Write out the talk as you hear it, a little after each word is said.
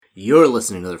You're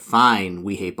listening to the fine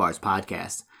We Hate Bars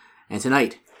podcast. And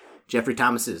tonight, Jeffrey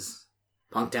Thomas's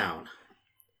Punktown.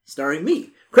 Starring me,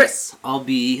 Chris. I'll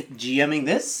be GMing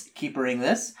this, keepering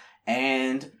this,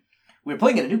 and we're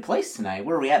playing at a new place tonight.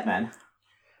 Where are we at, Ben?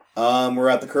 We're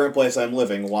at the current place I'm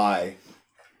living. Why?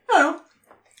 I don't know.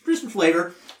 Just some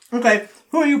flavor. Okay,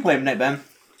 who are you playing tonight, Ben?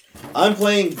 I'm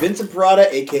playing Vincent Parada,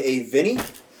 a.k.a. Vinny.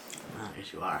 Oh,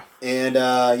 yes you are. And,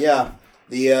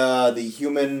 the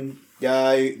human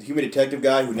guy, the human detective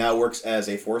guy who now works as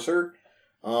a forcer.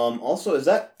 Also, is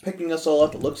that picking us all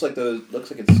up? It looks like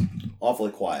it's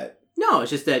awfully quiet. No,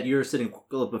 it's just that you're sitting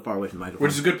a little bit far away from the microphone.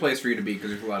 Which is a good place for you to be, because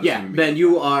there's a lot of Yeah, Ben,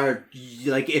 you are,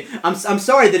 like, I'm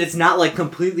sorry that it's not, like,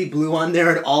 completely blue on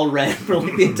there and all red for,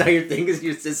 like, the entire thing, because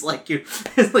it's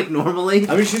like normally.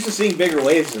 I'm just used to seeing bigger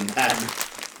waves than that.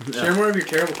 Share more of your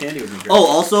terrible candy with me, Oh,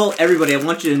 also, everybody, I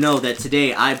want you to know that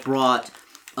today I brought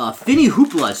Finny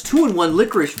Hoopla's 2-in-1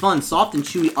 Licorice Fun Soft and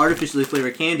Chewy Artificially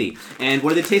Flavored Candy. And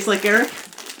what do they taste like, Eric?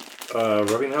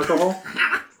 Rubbing alcohol?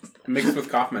 Mixed with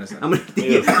cough medicine. I'm gonna,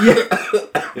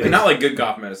 And not like good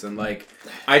cough medicine. Like,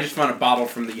 I just found a bottle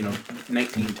from the,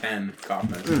 1910 cough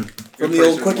medicine. From the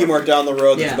old Quickie Mart down the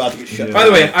road that's Yeah. about to get shut. By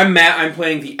the way, I'm Matt. I'm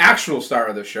playing the actual star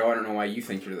of the show. I don't know why you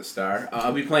think you're the star.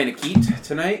 I'll be playing Akit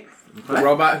tonight, a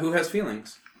robot who has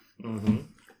feelings. Mm-hmm.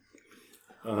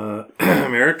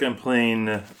 I'm Eric. I'm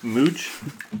playing Mooch.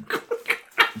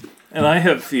 And I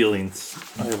have feelings.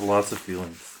 I have lots of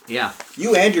feelings. Yeah.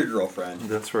 You and your girlfriend.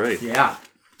 That's right. Yeah.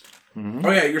 Mm-hmm.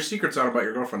 Oh yeah, your secret's out about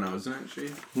your girlfriend now, isn't it? She?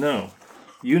 No.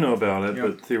 You know about it, Yep.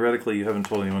 but theoretically you haven't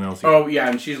told anyone else yet. Oh yeah,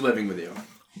 and she's living with you.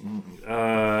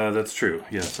 That's true.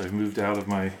 Yes, I've moved out of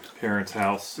my parents'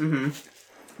 house. Mm-hmm.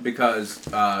 Because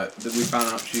we found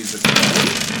out she's a...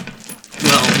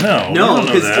 Well, No, we don't know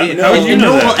because that. no, How would you know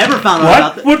no one that? will ever find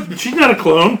out about What? What? She's not a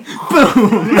clone.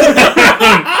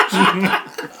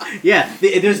 Yeah,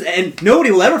 and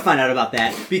nobody will ever find out about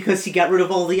that because he got rid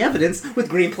of all the evidence with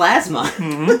green plasma.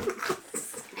 Mm-hmm.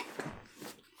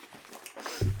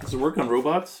 Does it work on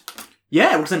robots?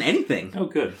 Yeah, it works on anything. Oh,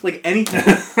 good. Like anything.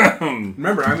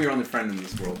 Remember, I'm your only friend in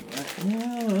this world.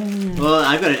 Well,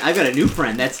 I've got a new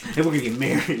friend. And we're gonna get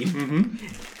married. Mm-hmm.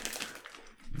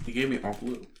 He gave me all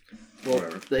blue. Well,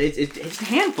 Whatever. it's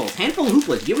handful of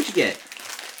hooplas. Get what you get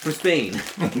from Spain.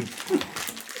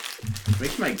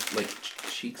 Makes my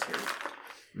cheeks hurt.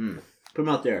 Put them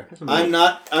out there. I'm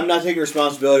not taking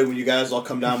responsibility when you guys all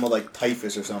come down with like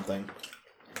typhus or something.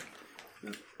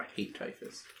 I hate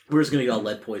typhus. We're just gonna get all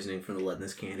lead poisoning from the lead in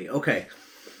this candy. Okay.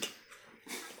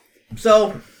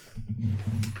 So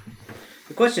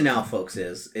the question now, folks,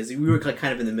 is we were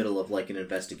kind of in the middle of like an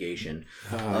investigation.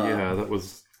 Yeah, that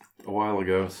was a while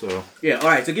ago, so... Yeah. All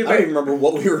right. So I don't even remember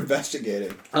what we were investigating.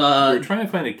 we were trying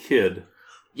to find a kid,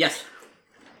 Yes.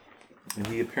 and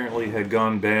he apparently had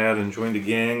gone bad and joined a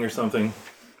gang or something.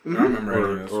 I don't remember any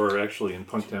of this. Or actually, in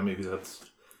Punktown, maybe that's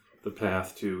the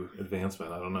path to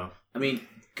advancement. I don't know. I mean,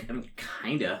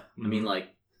 kinda. I mean, like,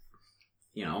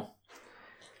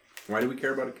 Why do we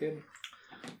care about a kid?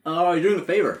 Oh, you're doing a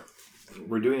favor.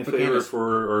 We're doing a For favor Candace.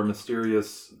 for our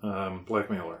mysterious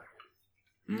blackmailer.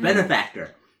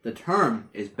 Benefactor. The term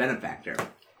is benefactor.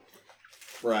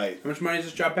 Right. How much money does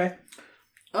this job pay?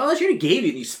 Oh, she already gave you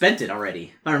and you spent it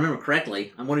already. If I remember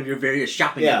correctly, on one of your various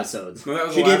shopping Yeah. episodes. No, that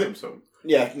was She the last gave it- episode.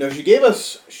 Yeah, no, she gave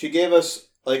us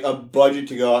like a budget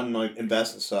to go out and like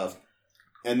invest in stuff.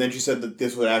 And then she said that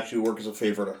this would actually work as a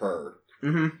favor to her.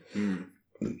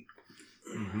 Mm-hmm.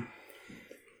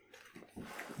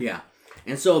 Yeah.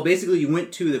 And so basically you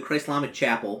went to the Christ Islamic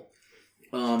Chapel.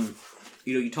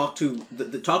 You talked to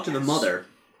the mother.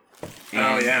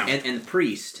 And, and the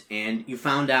priest, and you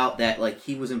found out that like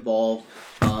he was involved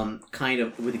kind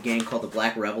of with a gang called the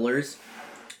Black Revelers.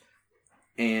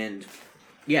 And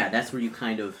yeah, that's where you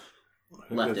kind of I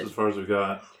think left that's it. as far as we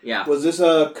got. Yeah. Was this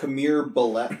a Khmer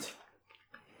Ballet?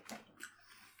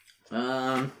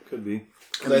 Could be.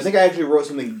 Because I think I actually wrote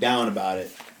something down about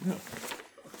it.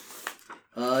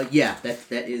 Yeah,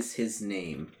 that is his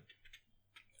name,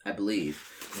 I believe.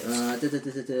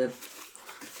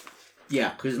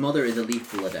 Yeah, because his mother is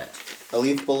Elif Bladette.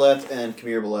 Elif Ballet and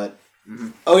Khmer Ballet. Mm-hmm.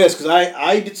 Oh yes, because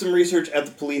I did some research at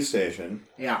the police station.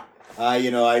 Yeah. I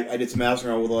did some asking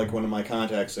around with like one of my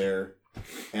contacts there,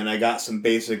 and I got some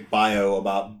basic bio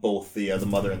about both the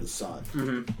mother and the son.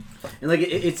 Mm-hmm. And like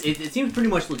it seems pretty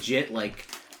much legit. Like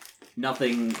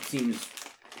nothing seems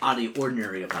out of the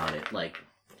ordinary about it. Like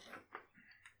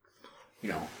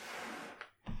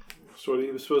So what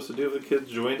he was supposed to do if the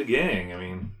kids joined a gang? I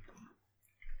mean...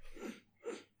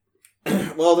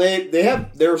 Well,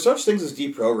 there are such things as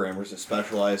deprogrammers that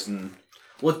specialize in...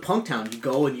 Well, it's Punktown. You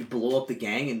go and you blow up the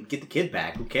gang and get the kid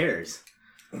back. Who cares?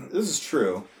 This is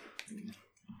true.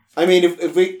 I mean,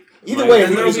 if we either way, if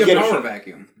we there'll just be a get power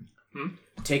vacuum.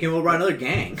 Take him over by another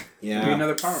gang. Maybe yeah.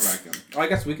 another power vacuum. Well, I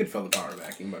guess we could fill the power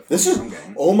vacuum, but This is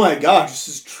gang. oh my gosh, this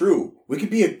is true. We could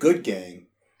be a good gang.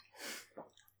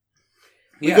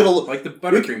 Yeah, could like the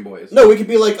Buttercream Boys. No, we could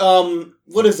be like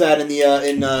what is that in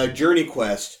the Journey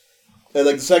Quest?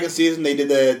 Like the second season, they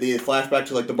did the flashback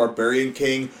to like the Barbarian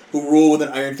King who ruled with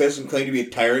an iron fist and claimed to be a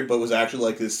tyrant, but was actually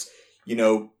like this,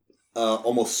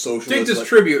 almost socialist. Take this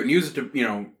tribute and use it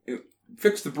to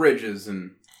fix the bridges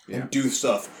and do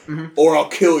stuff, or I'll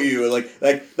kill you. Like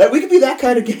that. We could be that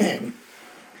kind of gang.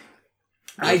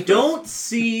 I don't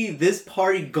see this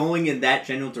party going in that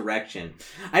general direction.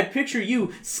 I picture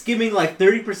you skimming like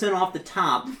 30% off the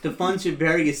top to fund your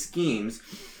various schemes.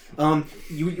 That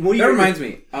reminds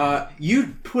me.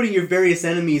 You putting your various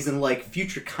enemies in like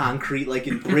future concrete, like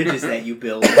in bridges that you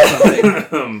build or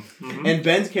something. And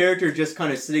Ben's character just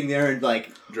kind of sitting there and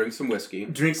like drink some whiskey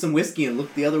and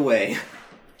look the other way.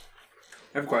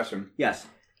 I have a question. Yes.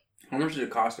 How much does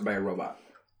it cost to buy a robot?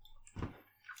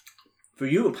 For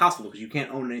you, impossible because you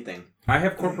can't own anything. I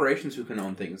have corporations who can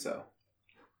own things, though.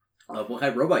 What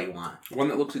kind of robot you want? One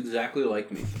that looks exactly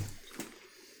like me.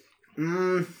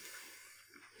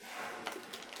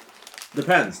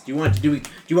 Depends. Do you want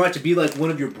it to be like one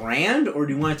of your brand, or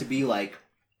do you want it to be like,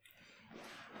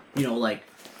 it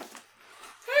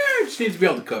just needs to be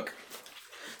able to cook.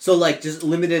 So like just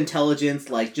limited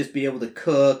intelligence, like just be able to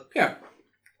cook. Yeah.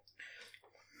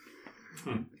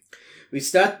 We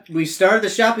started the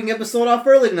shopping episode off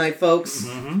early tonight, folks.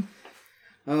 Mm-hmm.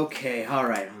 Okay, all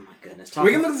right. Oh my goodness.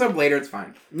 We can look this up later. It's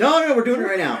fine. No, we're doing it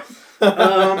right now.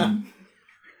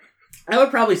 I would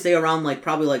probably say around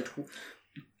probably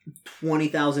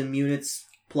 20,000 units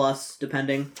plus,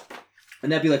 depending,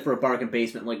 and that'd be like for a bargain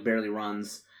basement, like barely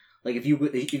runs. Like if you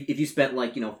spent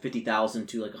 50,000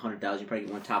 to 100,000, you probably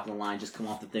get one top of the line. Just come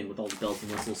off the thing with all the bells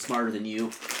and whistles, smarter than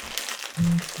you.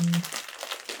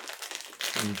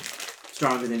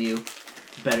 Stronger than you,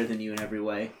 better than you in every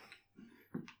way.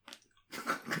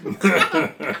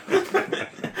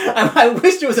 I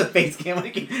wish there was a face cam. I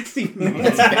can see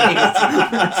Moon's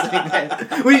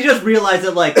face. We just realized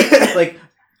that,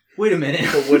 wait a minute.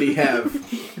 But would he have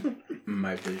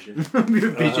my vision?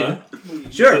 Your vision. Uh-huh.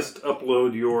 Sure. Just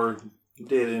upload your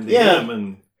data into Yeah. him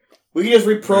and... We can just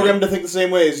reprogram to think the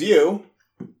same way as you.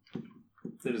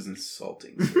 That is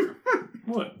insulting, sir.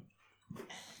 What?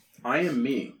 I am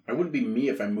me. I wouldn't be me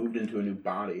if I moved into a new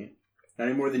body. Not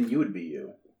any more than you would be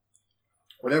you.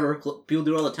 Whatever. People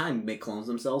do it all the time. Make clones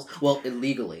themselves. Well,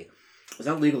 illegally. It's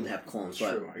not legal to have clones,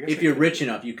 but if you're rich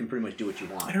enough, you can pretty much do what you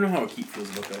want. I don't know how a Keat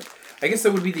feels about that. I guess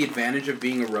that would be the advantage of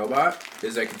being a robot,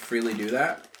 is I could freely do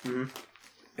that. Mm-hmm.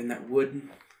 And that would...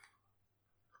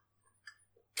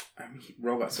 I'm a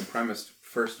robot supremacist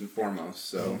first and foremost,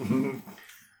 so...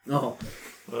 Oh.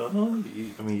 Well,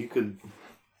 you could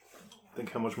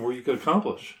think how much more you could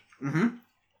accomplish. Mm-hmm.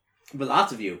 With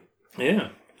lots of you.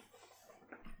 Yeah.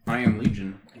 I am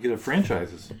Legion. You could have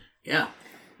franchises. Yeah.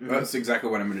 Mm-hmm. That's exactly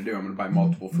what I'm going to do. I'm going to buy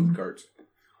multiple food carts.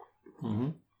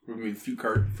 Mm-hmm. We're going to be food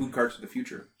carts of the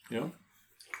future. Yeah.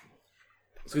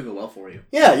 It's going to go well for you.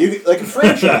 Yeah, you like a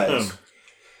franchise.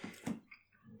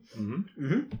 Mm-hmm.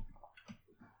 Mm-hmm.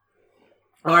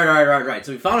 All right.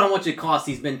 So we found out how much it costs.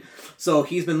 He's been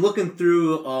looking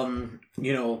through,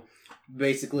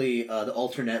 basically the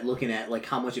alternate, looking at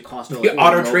how much it costs to The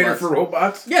Auto Trader for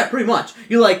robots. Yeah, pretty much.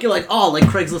 You're like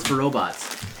Craigslist for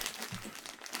robots.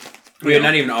 Yeah,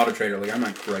 not even Auto Trader. I'm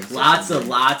on Craigslist.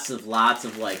 Lots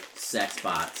of sex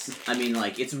bots. I mean,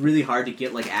 it's really hard to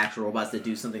get actual robots that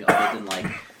do something other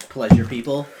than pleasure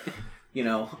people.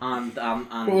 On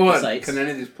sites. Can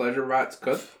any of these pleasure bots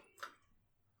cook?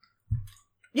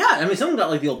 Yeah, I mean, some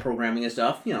got the old programming and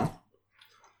stuff.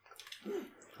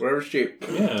 Whatever's cheap.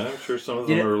 Yeah, I'm sure some of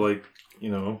them are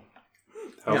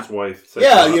housewife. sex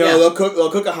Yeah, bots. they'll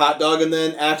cook a hot dog and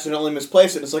then accidentally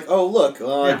misplace it. It's like, oh look,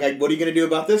 what are you going to do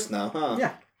about this now, huh?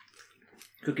 Yeah.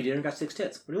 Cookie dinner got 6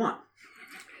 tits. What do you want?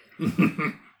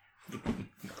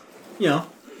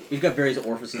 You've got various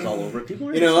orifices all over it. People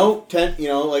are it's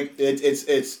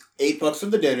 $8 for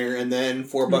the dinner and then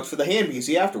 $4 for the hand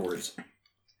PC afterwards.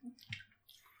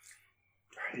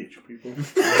 I hate you people.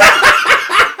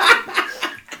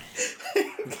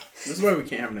 This is why we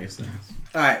can't have nice things.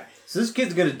 Alright, so this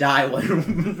kid's gonna die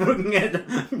when we're looking at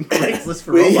Craigslist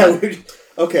for robots.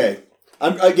 Okay.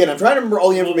 I'm trying to remember all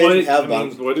the information we have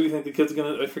about. Why do we think the kid's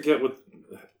gonna... I forget what...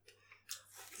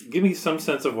 Give me some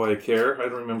sense of why I care. I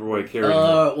don't remember why I care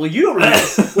anymore. Well, you don't remember.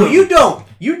 Well, you don't.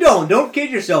 You don't. Don't kid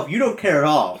yourself. You don't care at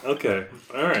all. Okay.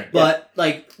 All right. But,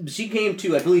 she came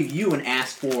to, I believe, you and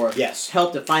asked for Yes.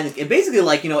 help to find this. And basically,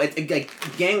 like,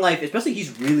 like gang life, especially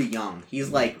he's really young. He's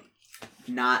like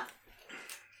not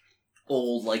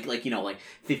old, like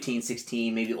 15,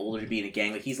 16, maybe older to be in a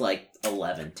gang. Like he's like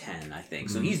 11, 10, I think.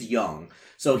 So he's young.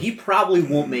 So he probably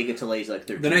won't make it till he's like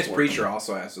 13. The nice 14. preacher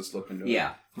also asked us to look into it.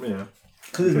 Yeah. Yeah.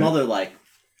 Because his mother, like,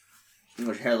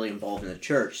 was heavily involved in the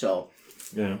church, so.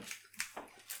 Yeah.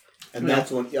 And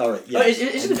that's when. All right. Yeah. Yes.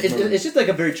 It's just like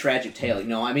a very tragic tale, you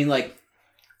know? I mean, like.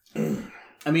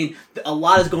 A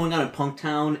lot is going on in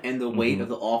Punktown, and the weight of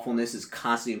the awfulness is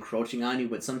constantly encroaching on you,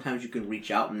 but sometimes you can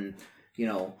reach out and,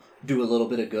 do a little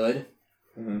bit of good.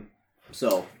 Mm-hmm.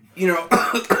 So.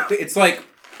 It's like.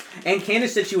 And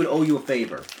Candace said she would owe you a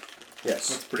favor. Yes.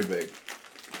 That's pretty big.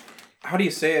 How do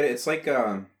you say it? It's like,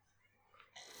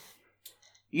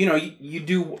 you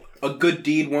do a good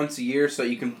deed once a year so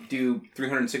you can do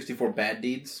 364 bad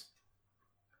deeds.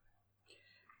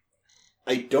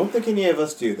 I don't think any of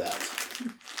us do that.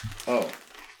 Oh.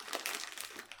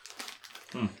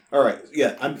 All right.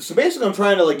 Yeah. I'm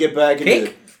trying to get back into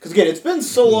it. Because again, it's been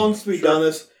so long since we've done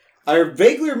this. I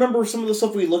vaguely remember some of the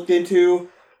stuff we looked into,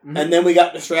 and then we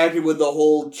got distracted with the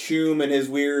whole Choom and his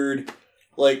weird,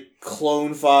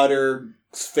 clone fodder,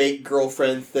 fake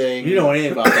girlfriend thing. You don't know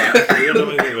anything about that. We don't know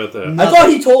anything about that. I thought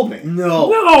he told me. No.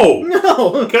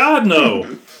 No! God, no!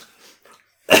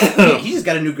 He just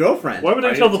got a new girlfriend. Why would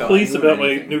I tell the police about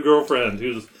my new girlfriend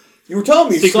who's You were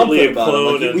telling me secretly something a about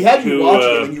clone it. We had you who,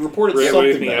 watching it, and you reported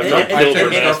something me about after it. I killed her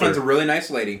His girlfriend's master? a really nice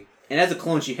lady. And as a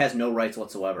clone, she has no rights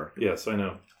whatsoever. Yes, I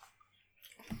know.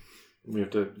 We have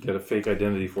to get a fake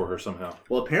identity for her somehow.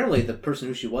 Well, apparently the person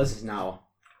who she was is now...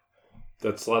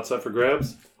 That slot's up for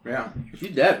grabs? Yeah.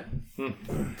 She's dead.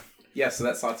 Yeah, so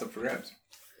that slot's up for grabs.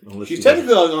 Unless She's she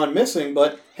technically gone missing,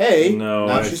 but hey, No,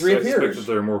 now I she's suspect reappeared. that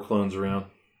there are more clones around.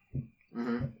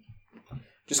 Mm-hmm.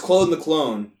 Just clone the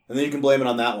clone, and then you can blame it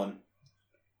on that one.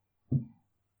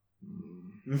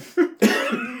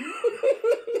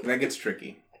 That gets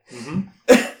tricky. Mm-hmm.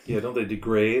 Yeah, don't they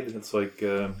degrade? It's like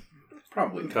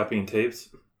Probably. copying tapes.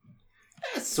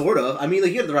 Sort of. I mean,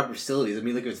 you have the right facilities. I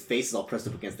mean, his face is all pressed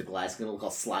up against the glass. It's going to look all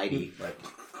slidey. But...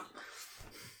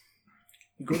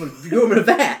 You go him in a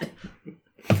vat.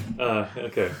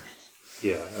 Okay.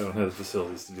 Yeah, I don't have the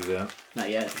facilities to do that. Not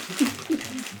yet.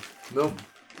 Nope.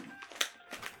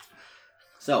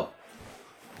 So.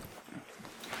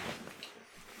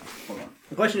 Hold on.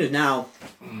 The question is now...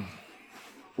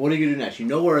 What are you gonna do next? You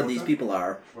know where these people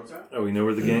are. What's that? Oh, we know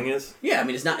where the gang is? Yeah, I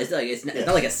mean it's not like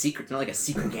a secret. It's not like a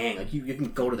secret gang. Like you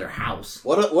can go to their house.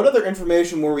 What other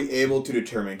information were we able to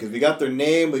determine? Because we got their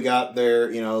name, we got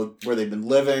their where they've been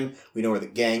living. We know where the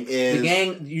gang is. The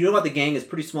gang, you know what the gang is?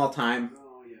 Pretty small time,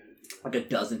 like a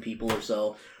dozen people or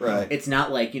so. Right. It's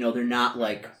not like they're not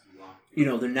like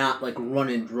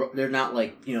running. They're not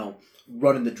like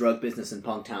running the drug business in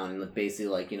Punktown and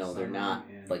basically they're not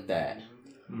like that.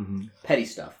 Mm-hmm. Petty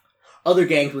stuff. Other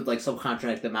gangs would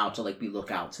subcontract them out to be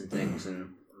lookouts and things and.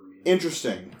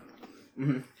 Interesting.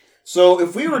 Mm-hmm. So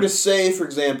if we were to say, for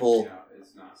example,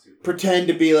 pretend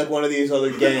to be one of these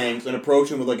other gangs and approach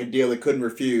them with a deal they couldn't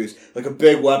refuse, like a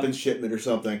big weapons shipment or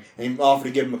something, and offer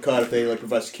to give them a cut if they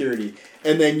provide security,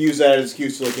 and then use that as an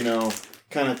excuse to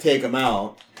kind of take them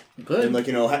out, Good.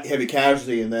 and heavy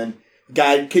casualty, and then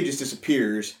kid just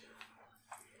disappears.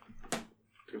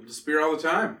 People disappear all the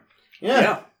time.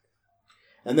 Yeah.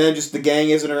 And then just the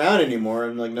gang isn't around anymore,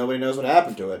 and nobody knows what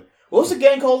happened to it. What was the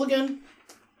gang called again?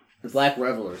 The Black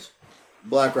Revelers.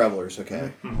 Black Revelers.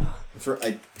 Okay.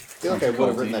 I feel like I would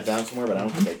have written that down somewhere, but I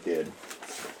don't think I did.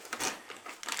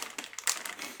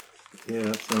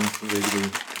 Yeah, that sounds vaguely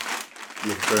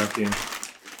Lovecraftian.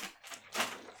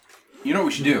 You know what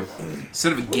we should do?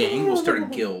 Instead of a gang, we'll start a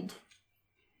guild.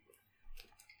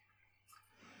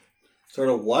 Sort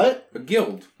of what? A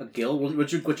guild. A guild?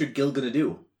 What's your guild gonna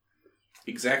do?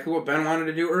 Exactly what Ben wanted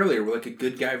to do earlier. We're like a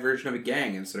good guy version of a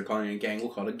gang. Instead of calling it a gang, we'll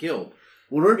call it a guild.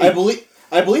 I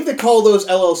believe they call those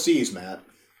LLCs, Matt.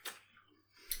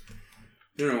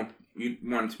 You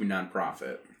want it to be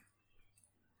non-profit.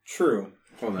 True.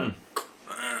 Hold on.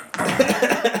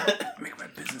 Make my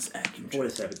business acumen. What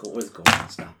is that? What is going on?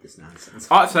 Stop this nonsense.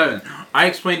 Part 7. I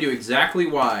explained to you exactly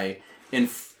why, in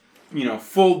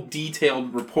full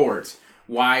detailed reports,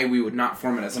 why we would not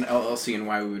form it as an LLC and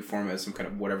why we would form it as some kind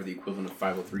of whatever the equivalent of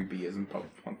 503B is in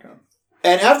Punktown.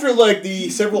 And after the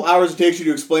several hours it takes you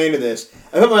to explain to this,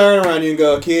 I put my arm around you and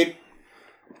go, kid,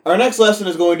 our next lesson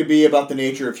is going to be about the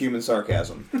nature of human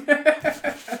sarcasm.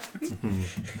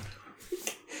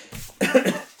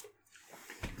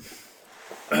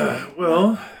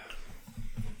 Well,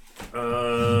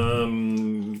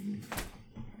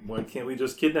 why can't we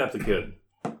just kidnap the kid?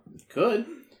 Could.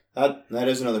 That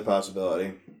is another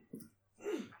possibility.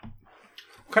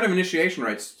 What kind of initiation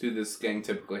rites do this gang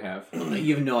typically have?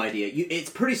 You have no idea. It's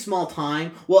pretty small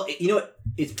time. Well, you know what?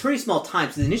 It's pretty small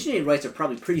time, so the initiating rites are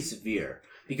probably pretty severe.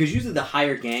 Because usually the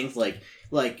higher gangs, like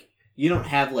you don't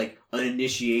have, like, an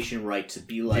initiation rite to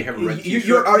be like... They have a red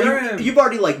you've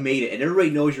already, like, made it, and everybody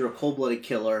knows you're a cold-blooded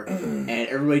killer, and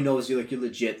everybody knows you're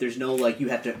legit. There's no, like, you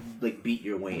have to, like, beat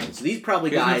your way in. So these probably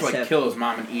guys have... kill his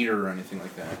mom and eat her or anything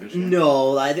like that.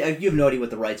 No, you have no idea what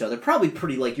the rights are. They're probably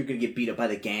pretty, like, you're going to get beat up by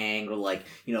the gang, or, like,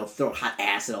 you know, throw hot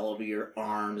acid all over your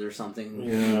arms or something.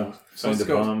 Yeah. So let's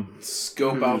go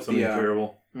scope out something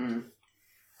terrible.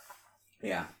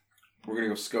 Yeah. We're going to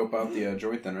go scope out the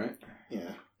joint then, right?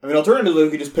 Yeah. I mean, alternatively,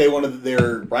 we could just pay one of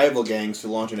their rival gangs to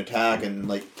launch an attack and,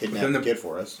 like, kidnap the kid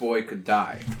for us. Boy could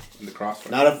die in the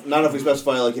crossfire. Not if we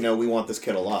specify, like, you know, we want this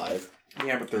kid alive.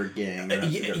 Yeah, but they're a gang.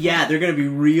 They're going to be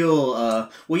real...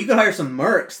 well, you could hire some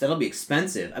mercs. That'll be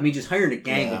expensive. I mean, just hiring a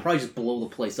gang will probably just blow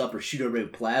the place up or shoot everybody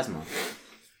with plasma.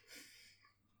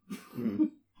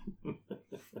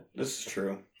 This is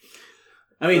true.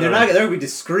 I mean, they're going to be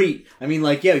discreet. I mean,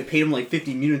 like, we paid them, like,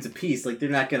 50 mutants apiece. Like, they're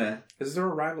not going to... Is there a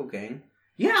rival gang?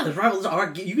 Yeah, the rivals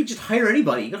are... You could just hire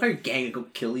anybody. You could hire a gang to go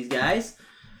kill these guys.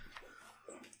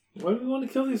 Why do we want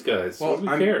to kill these guys? Well,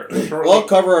 Why do we care? Well,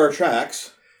 cover our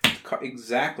tracks.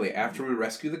 Exactly. After we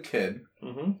rescue the kid,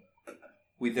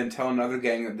 we then tell another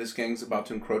gang that this gang's about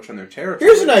to encroach on their territory.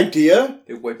 Here's an idea.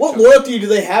 What loyalty do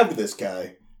they have to this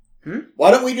guy?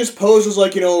 Why don't we just pose as,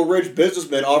 like, you know, a rich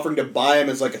businessman offering to buy him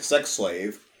as, like, a sex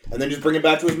slave, and then just bring him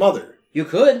back to his mother? You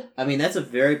could. I mean, that's a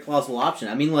very plausible option.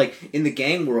 I mean, like, in the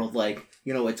gang world, like,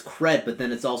 you know, it's cred, but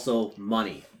then it's also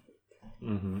money.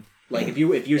 Like, if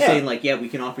you're saying, like, we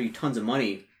can offer you tons of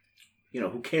money, you know,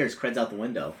 who cares? Cred's out the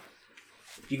window.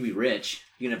 If you can be rich,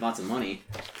 you can have lots of money.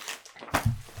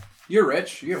 You're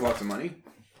rich. You have lots of money.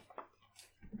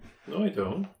 No, I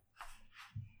don't.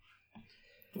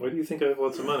 Why do you think I have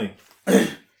lots of money?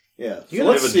 Yeah. You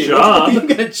have a job. You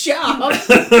got a job.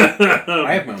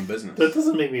 I have my own business. That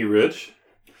doesn't make me rich.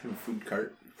 I have a food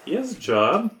cart. He has a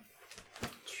job.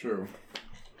 True.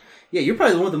 Yeah, you're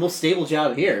probably the one with the most stable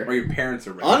job here. Or your parents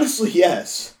are rich. Honestly,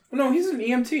 yes. No, he's an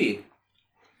EMT.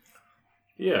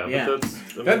 Yeah. But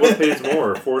that's... I mean, what pays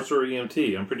more, Forcer or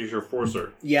EMT? I'm pretty sure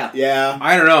Forcer. Yeah.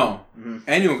 I don't know.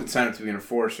 Anyone could sign up to be an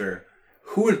enforcer.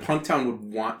 Who in Punktown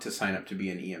would want to sign up to be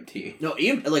an EMT? No,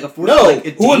 like a forcer. No, like,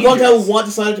 who in Punktown would want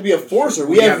to sign up to be a forcer?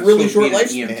 We have really short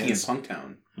lifespans. EMT in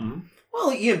Punktown.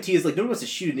 Well, EMT is like, nobody wants to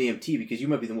shoot an EMT because you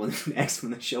might be the one next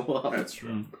when they show up. That's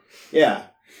true. Yeah.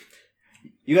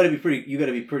 You gotta be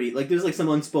pretty, like, there's, like, some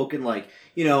unspoken, like,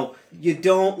 you know, you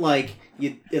don't, like,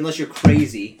 unless you're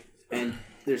crazy, and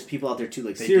there's people out there, too,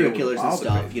 like, serial killers and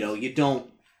stuff, you know, you don't,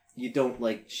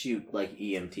 like, shoot, like,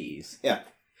 EMTs. Yeah.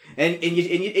 And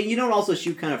you don't also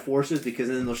shoot kind of forcers, because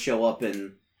then they'll show up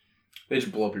and... They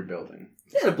just blow up your building.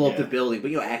 Yeah, they'll blow up the building,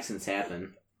 but, you know, accidents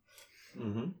happen.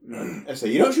 I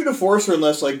say, you don't shoot a forcer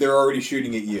unless, like, they're already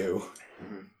shooting at you.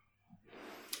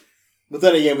 But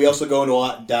then again, we also go into a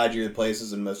lot dodgier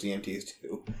places than most EMTs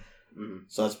do.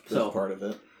 So that's part of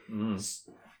it.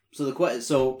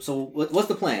 So what's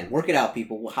the plan? Work it out,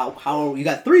 people. How you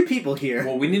got 3 people here?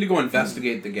 Well, we need to go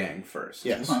investigate the gang first.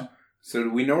 Yes. So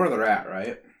we know where they're at,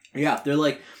 right? Yeah, they're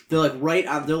like right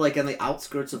on. They're like on the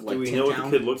outskirts of, like, Do we Tin know Town.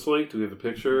 what the kid looks like? Do we have a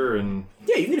picture? And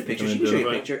yeah, you can get a picture. She can show you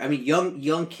a identify? picture. I mean,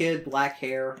 young kid, black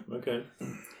hair. Okay.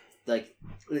 Like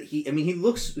he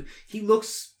looks.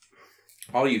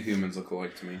 All you humans look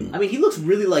alike to me. I mean, he looks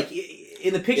really like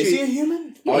in the picture. Is he a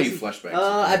human? Yeah, all you flashbacks.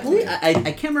 I believe I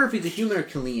can't remember if he's a human or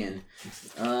Kalian.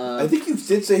 I think you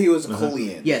did say he was a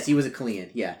Kolian. Yes, he was a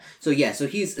Kalian. Yeah. So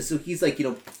he's like, you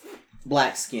know,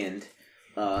 black skinned.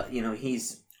 You know,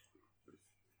 he's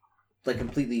like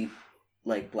completely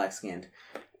like black skinned.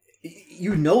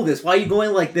 You know this. Why are you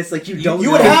going like this? Like you don't. You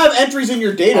know? would have entries in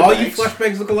your database. All you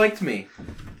flashbacks look alike to me.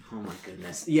 Oh my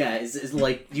goodness. Yeah, is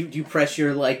like you press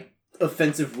your like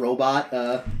offensive robot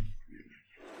button.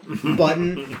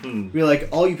 Be like,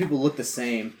 all you people look the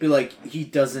same. Be like, he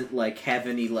doesn't like have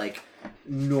any like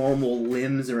normal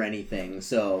limbs or anything.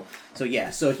 So yeah.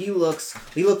 So he looks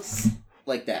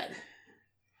like that.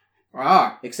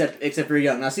 Except very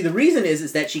young. Now, see, the reason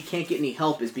is that she can't get any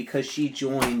help is because she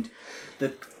joined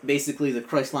basically the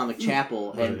Christ-Islamic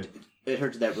Chapel and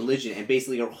adhered to that religion, and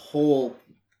basically her whole,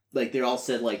 like, they all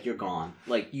said, like, you're gone,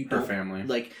 like, you don't, her family,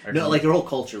 like, no, like, their whole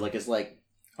culture, like, it's like,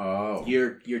 Oh.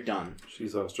 You're done.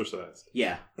 She's ostracized.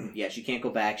 Yeah. Yeah, she can't go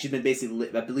back. She's been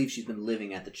basically, I believe she's been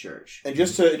living at the church. And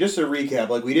just to recap,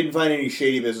 like, we didn't find any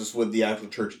shady business with the actual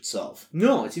church itself.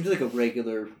 No, it seems like a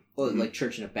regular, like,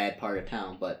 church in a bad part of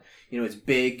town. But, you know, it's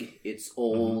big, it's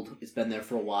old, it's been there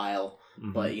for a while.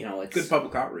 But, you know, it's... Good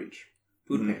public outreach.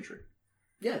 Food pantry.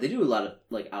 Yeah, they do a lot of,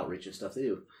 like, outreach and stuff. They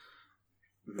do.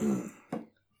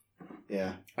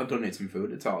 Yeah. I'll donate some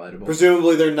food. It's all edible.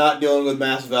 Presumably they're not dealing with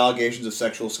massive allegations of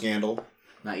sexual scandal.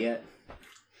 Not yet.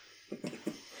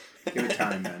 Give it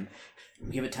time, man.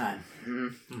 Give it time.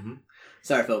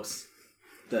 Sorry, folks.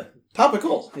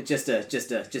 Topical. It's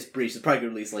just brief. It's probably going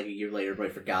to release like a year later, but I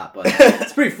forgot. But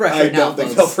it's pretty fresh right now, I don't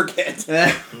think folks. they'll forget.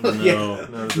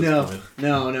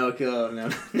 No,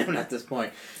 not at this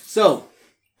point. So,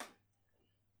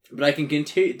 but I can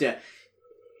continue to...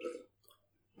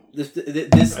 This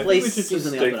I place think we should seems just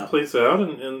on the stake up and the up. place out,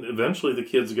 and eventually the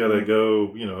kid's got to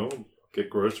go, you know, get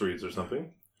groceries or something,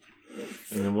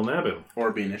 and then we'll nab him.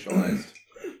 Or be initialized.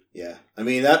 Yeah. I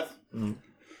mean, that...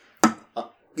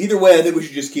 either way, I think we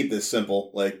should just keep this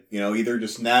simple. Like, you know, either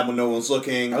just nab when no one's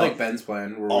looking. I like Ben's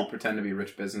plan, where we pretend to be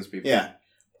rich business people. Yeah.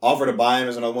 Offer to buy him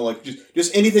as another one. Like,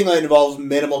 just anything that involves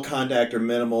minimal contact or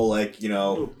minimal, like, you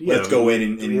know, let's go in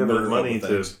and we have murder enough money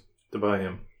things. to buy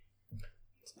him.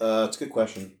 It's a good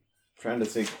question. Trying to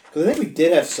think. Because I think we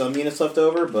did have some units left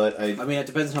over, but I mean, it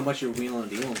depends on how much you're wheeling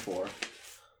and dealing for.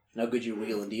 And how good your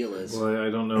wheel and deal is. Well, I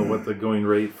don't know what the going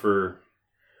rate for...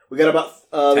 We got about...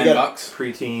 $10.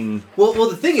 Preteen... Well,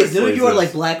 the thing is, none of you are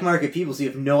places. like black market people, so you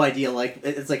have no idea. Like,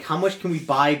 it's like, how much can we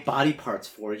buy body parts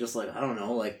for? Just like, I don't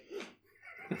know, like...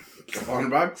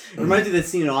 $100? It reminds me of that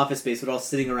scene in Office Space, we're all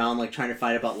sitting around, like, trying to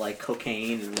fight about, like,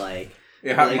 cocaine and, like...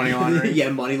 Yeah, like, money laundering. Yeah,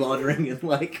 money laundering and,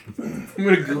 like... I'm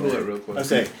going to Google it real quick. I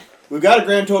say, we've got a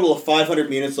grand total of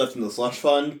 500 units left in the slush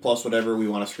fund, plus whatever we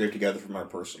want to scrape together from our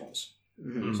personals.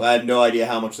 Mm-hmm. So I have no idea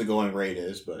how much the going rate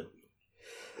is, but...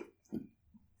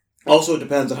 Also, it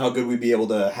depends on how good we'd be able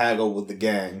to haggle with the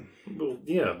gang. Well,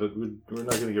 yeah, but we're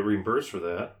not going to get reimbursed for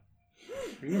that.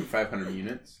 You have 500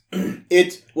 units.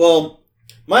 Well,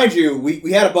 mind you,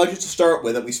 we had a budget to start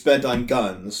with that we spent on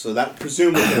guns, so that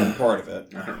presumably was part of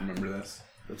it. I don't remember this.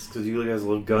 That's because you guys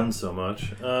love guns so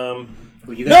much. Well,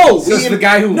 you No! This is the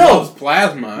guy who loves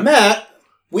plasma. Matt,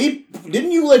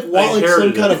 didn't you, like, want, like,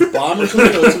 some kind of bomb or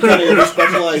something? Or some kind of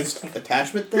specialized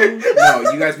attachment thing?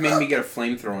 No, you guys made me get a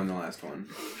flamethrower in the last one.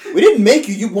 We didn't make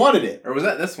you wanted it. Or was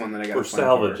that this one that I got Or a flamethrower?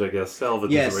 salvage, I guess.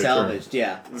 Salvage Yeah, is the right salvaged,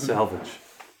 yeah. term. Salvage.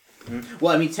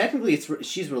 Well, I mean, technically,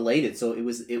 she's related, so it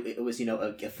was you know,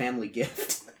 a family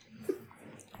gift.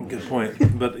 Good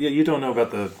point. But yeah, you don't know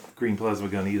about the green plasma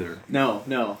gun either. No.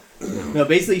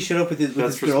 Basically, he showed up with his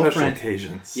That's for girlfriend. special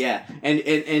occasions. Yeah,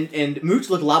 and Mooch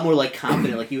looked a lot more like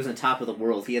confident, like he was on top of the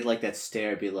world. He had like that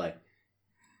stare, be like,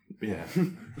 Yeah.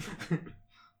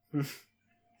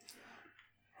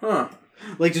 Huh.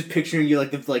 like just picturing you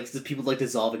like the people like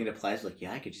dissolving into plasma. Like,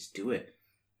 yeah, I could just do it.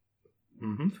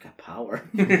 Mm-hmm. I've got power.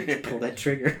 Just pull that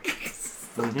trigger.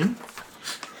 Mm-hmm.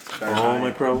 All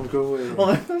my problems go away.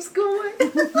 Oh, let's go away.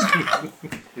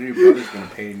 Your brother's going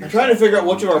to pay. I'm trying to figure out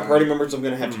which of our party members I'm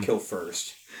going to have to kill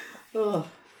first. Oh.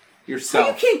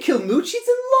 Yourself. You can't kill Mooch. He's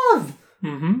in love.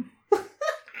 Mm-hmm.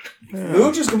 Yeah.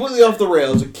 Mooch is completely off the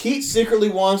rails. Keith secretly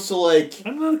wants to, like...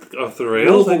 I'm not off the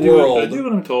rails. Rule I the do world.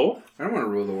 what I'm told. I don't want to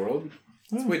rule the world.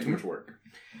 It's way too much work.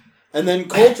 And then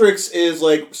Coltrix is,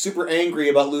 like, super angry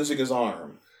about losing his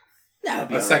arm. That'll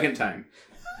be A all right. second time.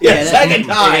 Yeah, second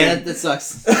time! Yeah, that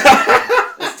sucks.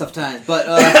 That's tough times. But,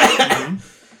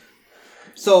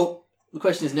 so, the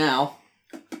question is now,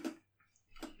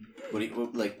 what do you,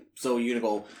 like, so you're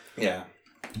gonna go... Yeah.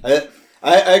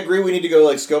 I agree we need to go,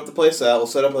 like, scope the place out. We'll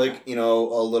set up, like, you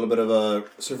know, a little bit of a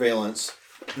surveillance.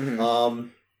 Mm-hmm.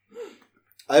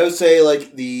 I would say,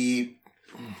 like,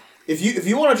 If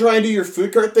you want to try and do your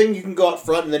food cart thing, you can go out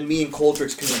front, and then me and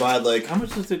Coltrix can provide, like... How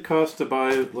much does it cost to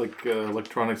buy, like,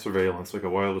 electronic surveillance, like a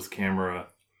wireless camera?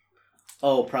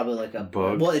 Oh, probably like a...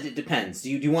 Bug? Well, it depends.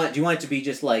 Do you want it to be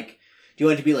just like... Do you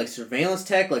want it to be like surveillance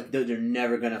tech? Like, they're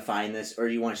never going to find this? Or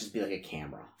do you want it to just be like a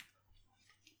camera?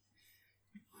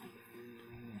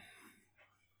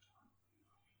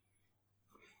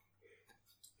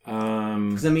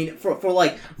 Because I mean, for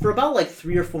about like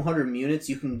 300 or 400 units,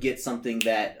 you can get something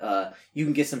that you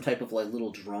can get some type of like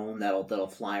little drone that'll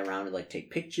fly around and like take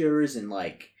pictures and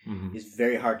like is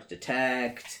very hard to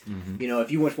detect. You know,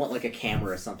 if you want like a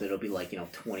camera or something, it'll be like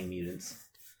 20 mutants.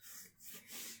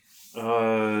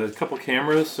 A couple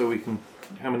cameras, so we can.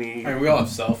 How many? I mean, we all have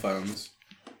cell phones.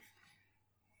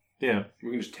 Yeah. We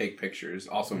can just take pictures.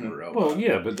 Also, in a row. Well,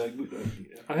 yeah, but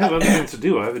I have other things to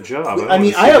do. I have a job. I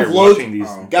mean, I have loads.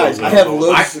 Guys, I have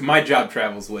loads. My job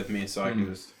travels with me, so I can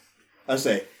just. I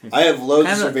say I have loads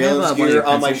of surveillance gear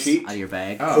on my sheet. Out of your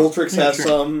bag. Coltrix has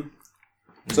some.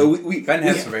 So we Ben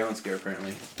has surveillance gear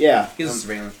apparently. Yeah, he has a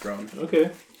surveillance drone.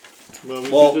 Okay. Well,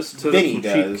 we just set Vinny up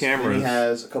some cheap does. cameras. Vinny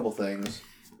has a couple things,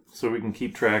 so we can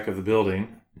keep track of the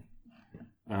building.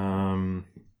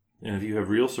 And if you have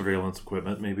real surveillance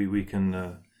equipment, maybe we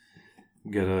can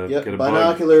get a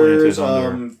binoculars,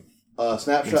 bug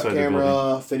snapshot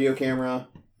camera, video camera.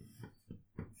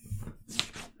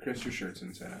 Chris, your shirt's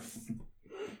inside out.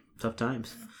 Tough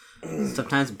times. Tough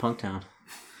times in Punktown.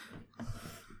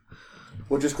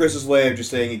 Which is Chris's way of just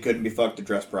saying he couldn't be fucked to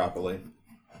dress properly.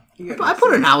 I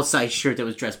put an outside shirt that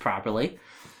was dressed properly.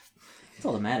 That's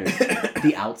all that matters.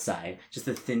 The outside. Just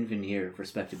the thin veneer of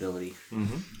respectability.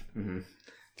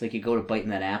 It's like you go to bite in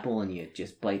that apple and you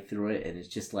just bite through it and it's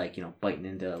just like, biting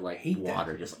into like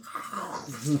water. Just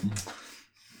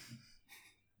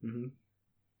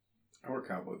I wear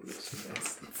cowboy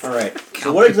boots. All right.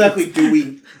 So what exactly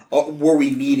were we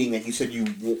needing that you said you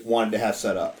wanted to have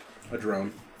set up? A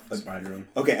drone. A spy drone.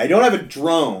 Okay, I don't have a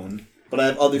drone, but I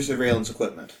have other surveillance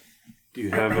equipment. Do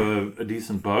you have a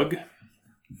decent bug?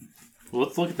 Well,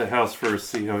 let's look at the house first,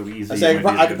 see how easy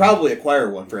I could probably acquire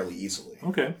one fairly easily.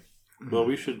 Okay. Well,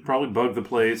 we should probably bug the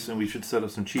place, and we should set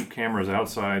up some cheap cameras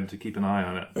outside to keep an eye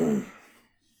on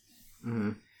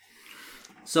it.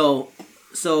 So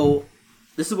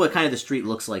this is what kind of the street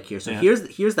looks like here. So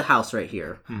here's the house right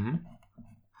here.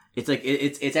 It's like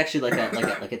it's actually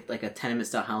like a tenement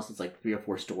style house. It's like 3 or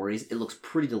 4 stories. It looks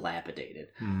pretty dilapidated,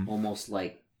 almost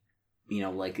like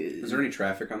Is there any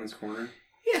traffic on this corner?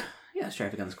 Yeah, there's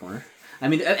traffic on this corner. I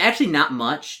mean, actually, not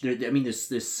much.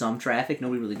 There's some traffic.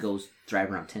 Nobody really goes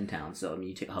driving around Tin Town. So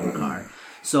you take a hover car.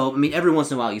 So every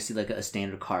once in a while you see like a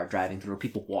standard car driving through.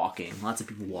 People walking. Lots of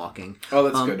people walking. Oh,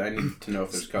 that's good. I need to know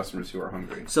if there's customers who are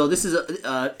hungry. So this is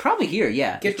probably here.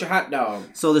 Yeah. Get your hot dog.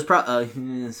 So there's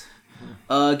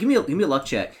give me a luck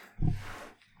check.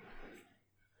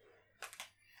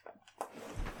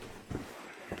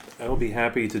 I will be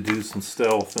happy to do some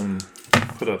stealth and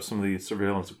put up some of the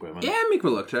surveillance equipment. Yeah, make me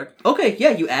a luck check. Okay,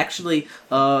 yeah, you actually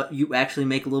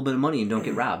make a little bit of money and don't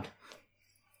get robbed.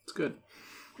 That's good.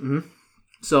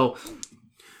 So,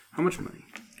 how much money?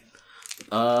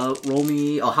 Roll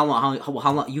me. How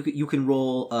long? You can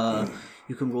roll.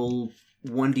 You can roll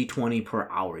 1d20 per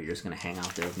hour. You're just gonna hang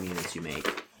out there with me units you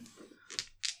make.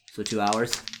 So 2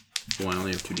 hours. Well, I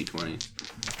only have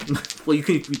 2d20. Well,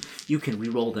 you can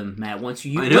re-roll them, Matt. Once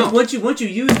you use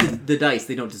the dice,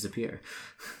 they don't disappear.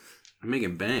 I'm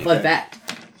making bank. Like that.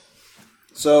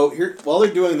 So here, while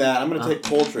they're doing that, I'm gonna take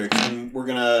Coltrix and we're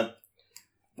gonna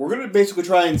basically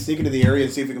try and sneak into the area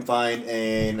and see if we can find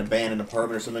an abandoned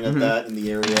apartment or something like that in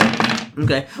the area.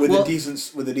 Okay. With a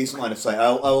decent line of sight.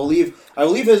 I will leave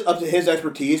his up to his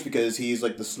expertise because he's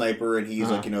like the sniper and he's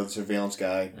like the surveillance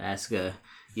guy. Ask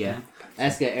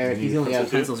Eric. He's only got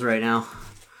pencils right now.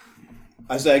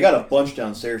 I say I got a bunch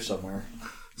downstairs somewhere.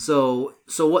 So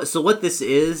what this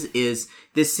is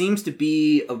this seems to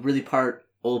be a really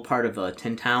old part of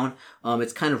Tin Town.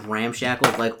 It's kind of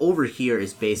ramshackle. Like over here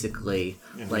is basically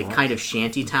kind of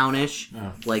shanty townish.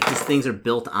 Yeah. Like these things are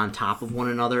built on top of one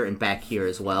another, and back here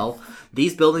as well.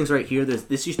 These buildings right here.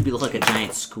 This used to be like a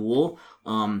giant school.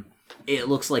 It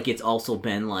looks like it's also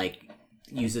been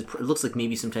used. It looks like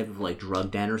maybe some type of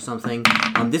drug den or something.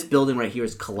 This building right here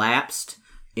is collapsed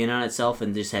in on itself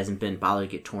and just hasn't been bothered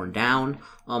to get torn down.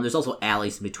 There's also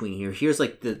alleys in between here. Here's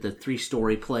the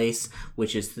 3-story place,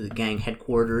 which is the gang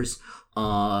headquarters.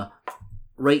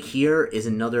 Right here is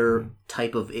another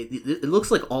type of... It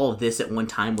looks like all of this at one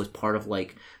time was part of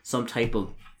some type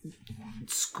of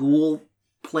school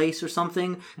place or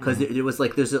something, because there was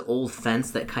there's an old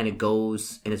fence that kind of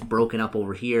goes and it's broken up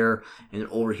over here and then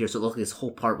over here, so it looked like this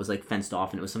whole part was fenced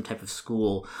off and it was some type of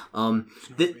school.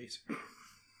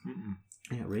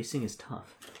 Yeah, racing is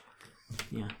tough.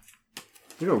 Yeah,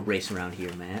 you don't race around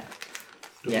here, Matt.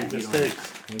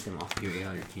 Mistakes. I hate them all. You ate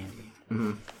all your candy.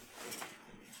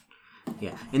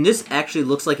 Yeah, and this actually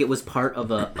looks like it was part of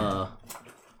the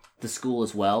school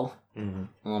as well.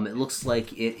 It looks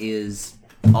like it is.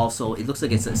 Also, it looks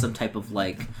like it's some type of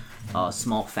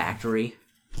small factory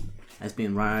that's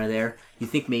being run out of there. You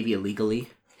think maybe illegally.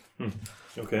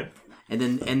 Okay. And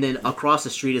then across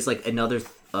the street is another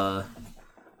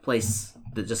place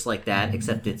that just like that,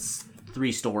 except it's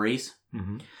 3 stories.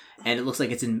 and it looks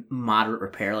like it's in moderate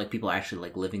repair. Like people are actually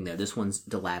like living there. This one's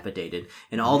dilapidated,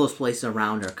 and all those places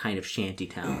around are kind of shanty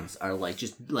towns. Are like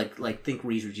just like think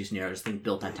Reeves Regis Narrows, think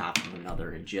built on top of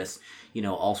another, and just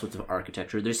all sorts of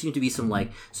architecture. There seems to be some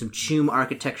Choom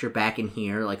architecture back in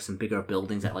here, like some bigger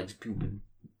buildings that like people been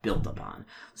built upon.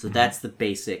 So that's the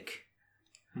basic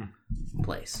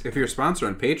place. If you're a sponsor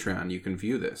on Patreon, you can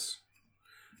view this.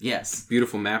 Yes,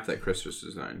 beautiful map that Chris just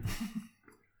designed.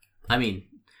 I mean,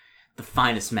 the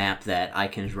finest map that I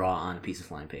can draw on a piece of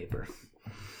flying paper.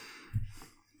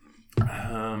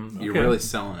 You're really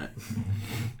selling it.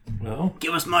 Well,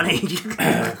 give us money. So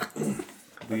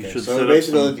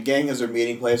basically, the gang has their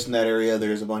meeting place in that area.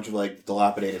 There's a bunch of like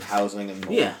dilapidated housing and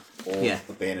old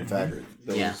abandoned factory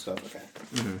buildings and stuff. Okay.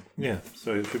 Mm-hmm. Yeah,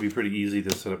 so it should be pretty easy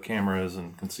to set up cameras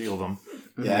and conceal them.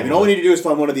 Yeah, I mean, all we need to do is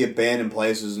find one of the abandoned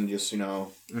places and just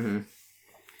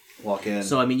walk in.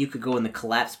 So I mean, you could go in the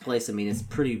collapsed place. I mean, it's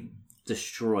pretty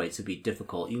destroyed, so it'd be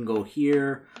difficult. You can go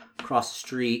here, across the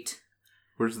street.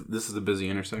 This is the busy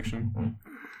intersection?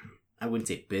 I wouldn't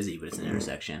say busy, but it's an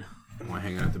intersection. Why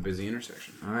hang out at the busy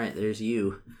intersection? All right, there's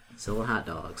you selling hot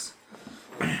dogs.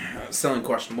 Selling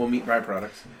questionable meat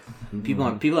byproducts. And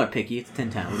people are picky. It's Tin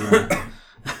Town. What do you want?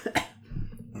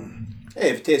 Hey,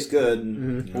 if it tastes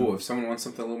good. Oh, if someone wants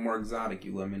something a little more exotic,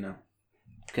 you let me know.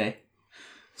 Okay.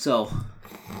 So,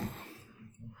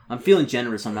 I'm feeling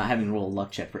generous. I'm not having to roll a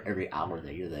luck check for every hour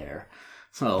that you're there.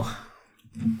 So.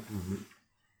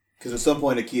 Because at some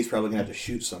point, a key's probably going to have to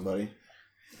shoot somebody.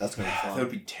 That's going to be fun. That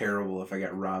would be terrible if I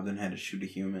got robbed and had to shoot a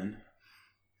human.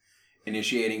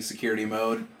 Initiating security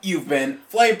mode. You've been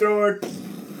flamethrowered.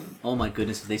 Oh my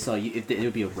goodness! If they saw you, it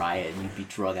would be a riot, and you'd be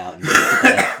drug out. And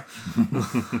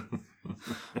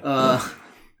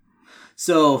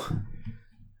So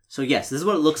yes, this is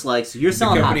what it looks like. So you're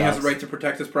selling hot dogs. The company has a right to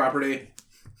protect its property.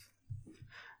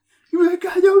 You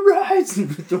got no rights.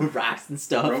 Throw rocks and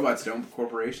stuff. Robots don't.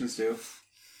 Corporations do.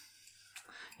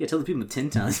 Yeah, tell the people in Tin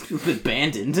Town. These people have been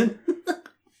abandoned.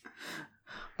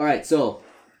 All right, so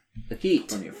Akit.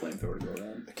 Plenty of flamethrower to go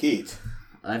around. Akit.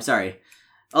 I'm sorry.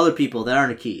 Other people that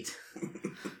aren't Akit.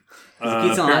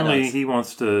 Apparently he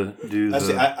wants to do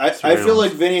I feel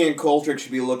like Vinny and Coltrick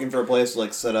should be looking for a place to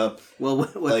like set up. Well,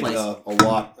 what like place? A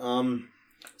lot.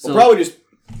 We'll probably just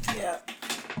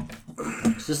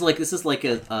This is like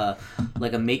a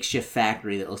makeshift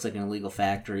factory that looks like an illegal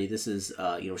factory. This is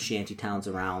shanty towns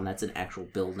around. That's an actual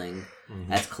building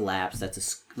that's collapsed.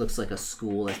 That's looks like a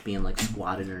school that's being like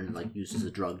squatted and like used as a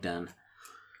drug den.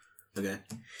 Okay.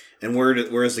 And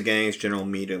where is the gang's general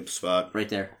meetup spot? Right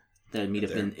there. They meet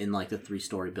up in like the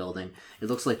 3-story building. It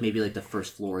looks like maybe like the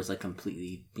first floor is like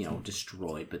completely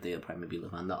destroyed, but they'll probably maybe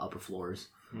live on the upper floors.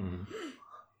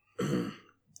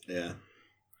 Yeah.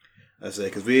 I say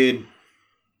because we'd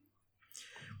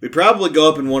probably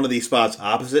go up in one of these spots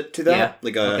opposite to that,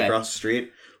 across the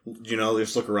street.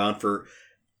 Just look around for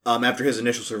after his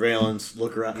initial surveillance.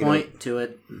 Look around. Point to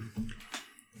it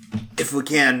if we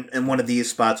can in one of these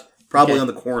spots, probably on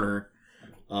the corner.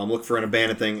 Look for an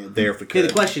abandoned thing there if we could. Okay,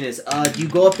 the question is, do you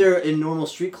go up there in normal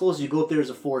street clothes, or do you go up there as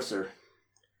a forcer?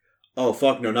 Oh,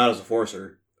 fuck no, not as a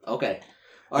forcer. Okay.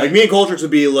 Me and Coltrix would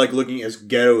be, like, looking as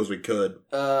ghetto as we could.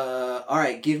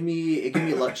 Alright, give me a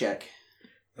luck check.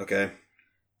 Okay.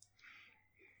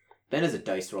 Ben has a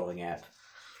dice rolling app.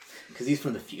 Because he's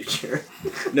from the future.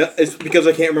 No, it's because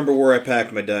I can't remember where I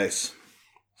packed my dice.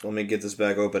 So let me get this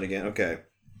back open again. Okay.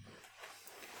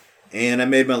 And I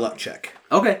made my luck check.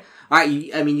 Okay. All right,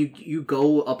 you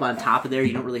go up on top of there.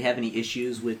 You don't really have any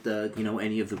issues with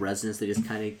any of the residents. They just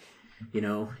kind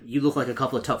of, you look like a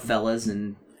couple of tough fellas,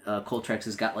 and Coltrex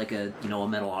has got like a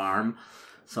metal arm,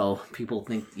 so people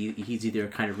think he's either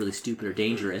kind of really stupid or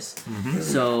dangerous.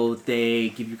 So they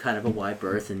give you kind of a wide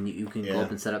berth, and you can go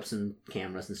up and set up some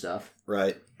cameras and stuff.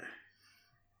 Right.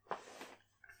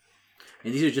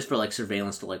 And these are just for like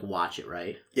surveillance to like watch it,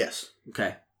 right? Yes.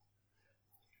 Okay.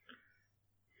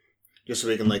 Just so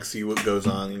we can like see what goes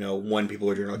on, when people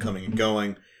are generally coming and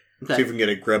going. Okay. See if we can get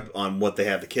a grip on what they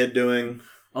have the kid doing.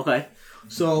 Okay.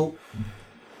 So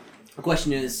the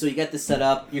question is, so you got this set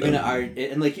up, you're gonna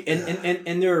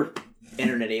and they're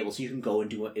internet able, so you can go and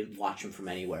do it and watch them from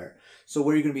anywhere. So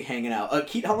where are you gonna be hanging out?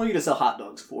 Keith, how long are you gonna sell hot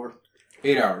dogs for?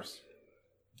 8 hours.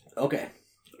 Okay.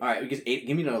 Alright, give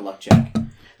me another luck check.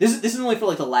 This is only for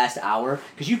like the last hour,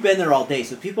 because you've been there all day,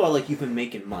 so people are like, you've been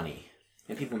making money.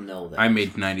 And people know that. I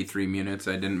made 93 units.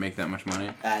 I didn't make that much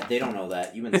money. They don't know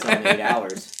that. You've been selling 8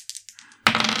 hours.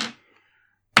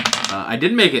 I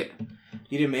didn't make it.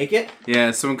 You didn't make it?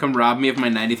 Yeah, someone come rob me of my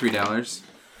 $93.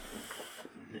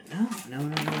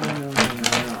 No.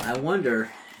 I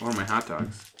wonder. Or my hot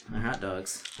dogs. My hot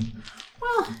dogs.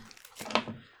 Well,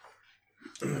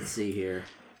 Let's see here.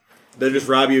 They'll just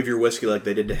rob you of your whiskey like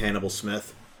they did to Hannibal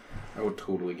Smith. I would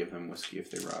totally give them whiskey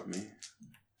if they robbed me.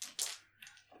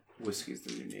 Whiskey's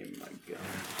the new name of my gun.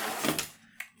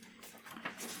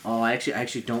 Oh, I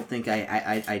actually don't think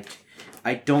I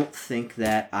don't think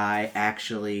that I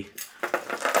actually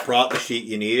brought the sheet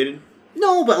you needed.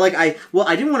 No, but like I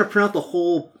didn't want to print out the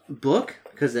whole book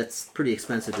because that's pretty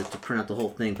expensive to print out the whole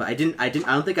thing. But I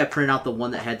don't think I printed out the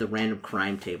one that had the random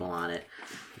crime table on it,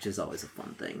 which is always a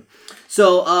fun thing.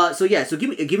 So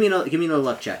give me another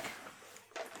luck check.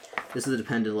 This is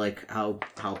dependent like how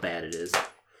bad it is.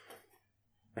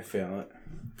 I fail it.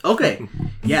 Okay.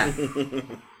 Yeah.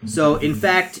 So in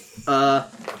fact,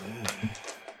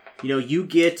 you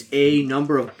get a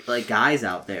number of like guys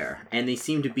out there, and they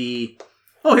seem to be.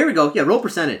 Oh, here we go. Yeah, roll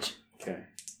percentage. Okay.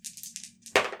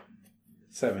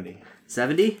 70.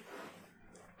 70?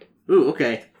 Ooh,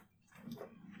 okay.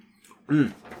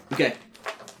 Okay.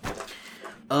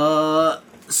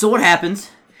 So what happens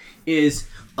is,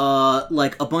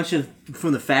 like a bunch of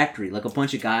from the factory, like a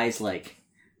bunch of guys, like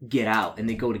get out and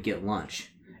they go to get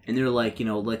lunch, and they're like,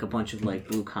 like a bunch of like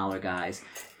blue collar guys,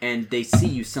 and they see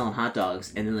you selling hot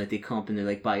dogs, and then like they come up and they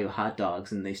like buy you hot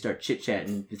dogs, and they start chit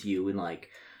chatting with you, and like,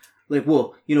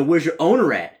 well, where's your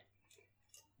owner at?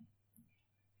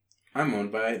 I'm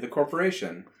owned by the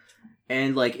corporation.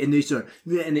 And like, and they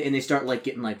start like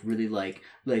getting like really like,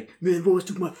 man, boys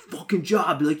took my fucking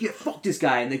job. Be like, yeah, fuck this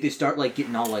guy, and like they start like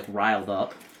getting all like riled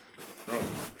up. Oh,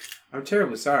 I'm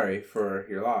terribly sorry for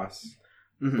your loss.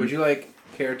 Mm-hmm. Would you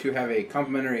care to have a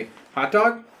complimentary hot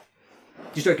dog?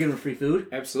 You start giving them free food?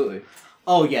 Absolutely.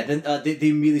 Oh yeah, then they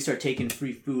immediately start taking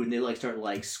free food, and they like start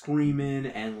like screaming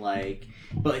and like.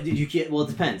 But you can't. Well, it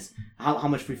depends. How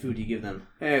much free food do you give them?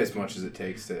 As much as it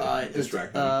takes to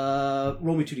distract them.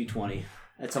 Roll me 2d20.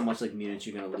 That's how much like units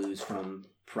you're gonna lose from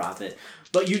profit.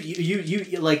 But you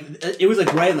like it was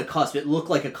like right on the cusp. It looked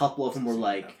like a couple of them were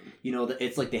like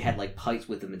it's like they had like pipes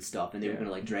with them and stuff, and they were gonna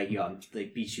like drag you out and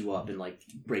like beat you up and like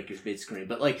break your vid screen.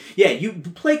 But like you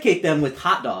placate them with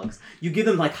hot dogs. You give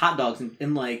them like hot dogs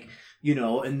and like.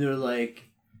 And they're like,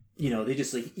 they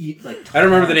just like eat like. I don't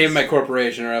remember the name of my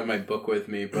corporation or have my book with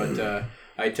me, but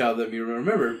I tell them, you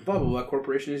remember, blah blah blah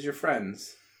corporation is your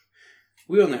friends.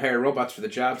 We only hire robots for the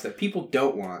jobs that people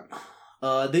don't want.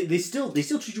 They still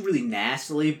treat you really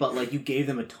nastily, but like you gave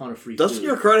them a ton of free. Doesn't food.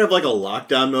 your card have like a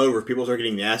lockdown mode where if people start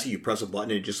getting nasty, you press a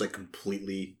button and it just like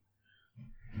completely.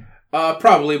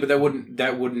 Probably, but that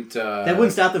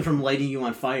wouldn't stop them from lighting you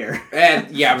on fire.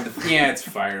 It's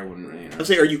fire. Wouldn't really. I'm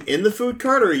saying, are you in the food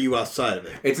cart or are you outside of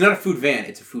it? It's not a food van;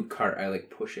 it's a food cart. I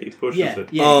push it. He pushes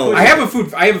it. Yeah. Oh, I have a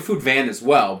food van as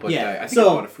well, but I think I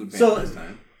bought a food van this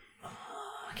time.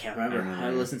 I can't remember.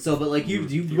 I listened. So, but like you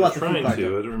bought the food cart. I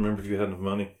don't remember if you had enough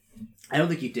money. I don't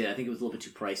think you did. I think it was a little bit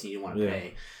too pricey. You didn't want to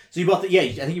pay. So you bought I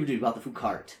think you bought the food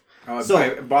cart. Oh,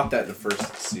 I bought that the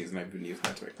first season. I've been using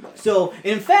that to make money. So,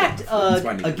 in fact,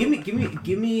 give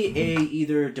me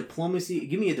a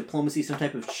diplomacy, some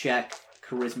type of check,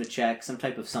 charisma check, some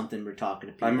type of something. We're talking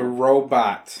to people. I'm a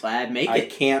robot. I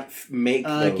can't make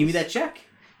those. Give me that check.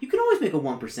 You can always make a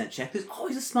 1% check. There's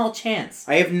always a small chance.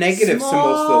 I have negatives to most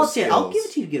of those skills. I'll give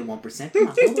it to you to get a 1%. Come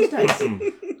on, roll those dice.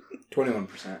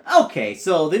 21%. Okay,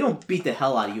 so they don't beat the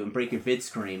hell out of you and break your vid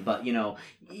screen, but you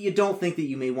don't think that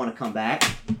you may want to come back.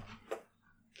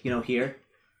 Here.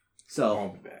 So I'll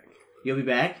be back. You'll be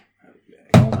back? I'll be back.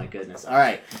 Oh my goodness.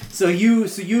 Alright. So you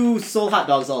sold hot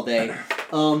dogs all day.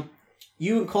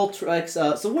 You and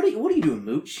Coltrex, so what are you doing,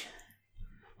 Mooch?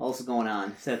 What's also going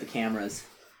on? Set up the cameras.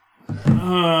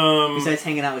 Besides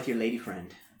hanging out with your lady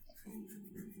friend.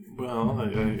 Well, I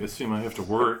assume I have to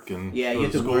work and you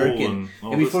have to work and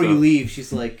before you leave,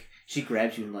 she's like she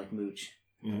grabs you and like Mooch.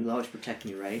 You'll always protect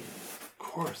me, right? Of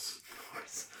course.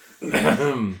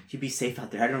 You'd be safe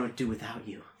out there. I don't know what to do without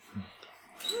you.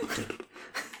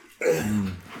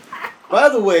 By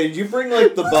the way, did you bring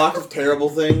the box of terrible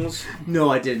things?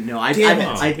 No, I didn't. No,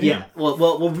 Damn.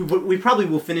 Well, we probably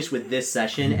will finish with this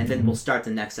session, and then we'll start the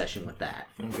next session with that.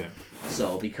 Okay.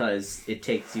 So because it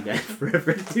takes you guys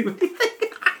forever to do anything.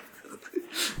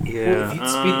 Yeah, if you'd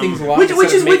speed things along, which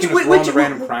is a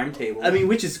random crime table. I mean,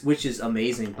 which is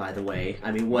amazing, by the way.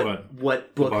 I mean,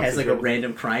 what book has a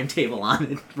random crime table on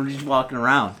it? We're just walking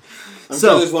around. I'm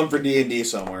sure there's one for D&D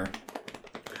somewhere.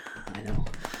 I know.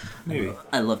 Maybe.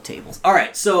 I love tables. All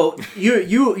right, so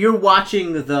you're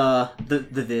watching the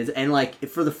vid, and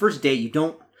for the first day,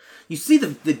 you see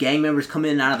the gang members come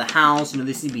in and out of the house.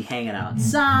 They seem to be hanging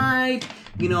outside.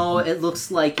 It looks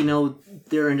like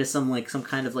they're into some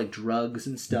kind of drugs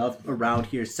and stuff around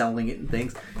here, selling it and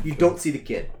things. You don't see the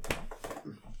kid.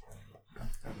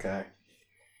 Okay.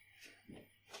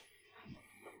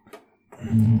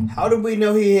 How did we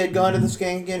know he had gone to this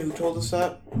gang again? Who told us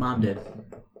that? Mom did.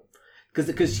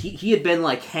 Because he had been,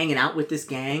 like, hanging out with this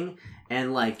gang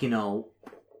and, like, and,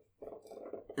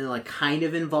 like, kind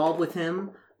of involved with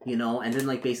him, and then,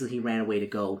 like, basically he ran away to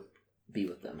go be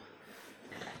with them.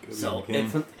 So,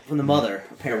 from the mother,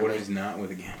 apparently. What if he's not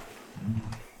with a gang?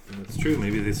 That's true.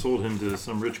 Maybe they sold him to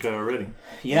some rich guy already.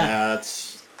 Yeah.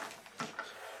 That's...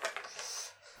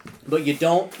 But you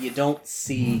don't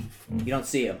see him.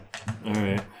 All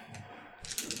right.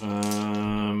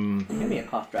 Give me a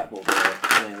cough drop over there.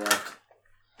 Really left.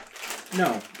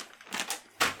 No.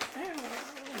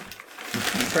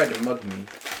 You tried to mug me.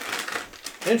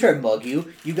 I didn't try to mug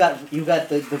you. You got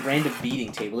the random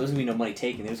beating table. There's gonna be no money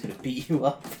taken. They was gonna beat you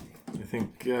up. I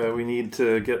think we need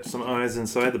to get some eyes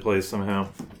inside the place somehow.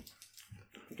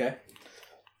 Okay.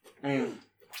 You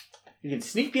can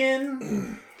sneak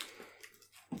in.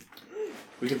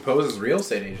 We can pose as real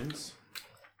estate agents.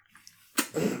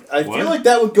 I feel like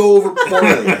that would go over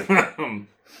poorly.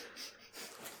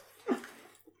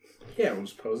 Yeah, we'll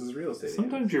just pose as real estate agents.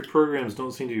 Sometimes your programs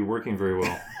don't seem to be working very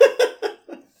well.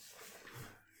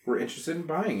 We're interested in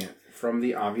buying it from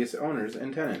the obvious owners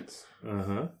and tenants.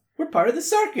 Uh-huh. We're part of the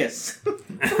circus.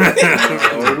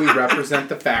 Oh, we represent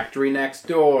the factory next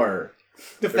door.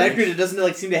 The factory that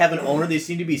doesn't seem to have an owner. They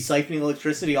seem to be siphoning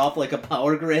electricity off like a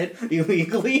power grid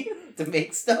illegally to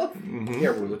make stuff. Mm-hmm.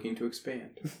 Yeah, we're looking to expand.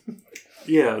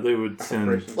 Yeah, they would send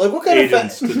Like, what kind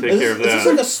agents of to take care of that. Is this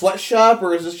like a sweatshop,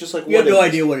 or is this just like... You have no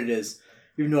idea what it is.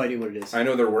 You have no idea what it is. I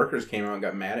know their workers came out and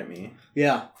got mad at me.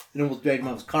 Yeah, and almost dragged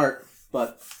mom's cart,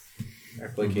 but... I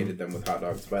placated them with hot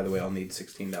dogs. By the way, I'll need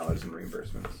 $16 in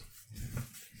reimbursements.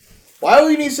 Why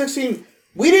would you need 16?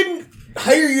 We didn't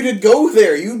hire you to go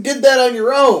there. You did that on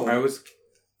your own. I was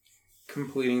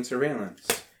completing surveillance.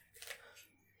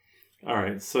 All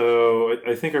right, so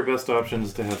I think our best option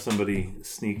is to have somebody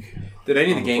sneak. Did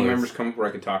any of the gang members come up where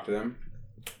I could talk to them?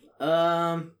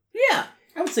 Yeah,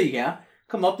 I would say yeah.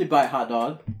 Come up, they buy a hot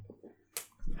dog.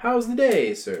 How's the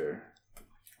day, sir?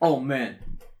 Oh man,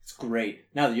 it's great.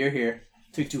 Now that you're here,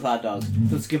 took 2 hot dogs.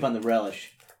 Don't skip on the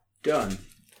relish. Done.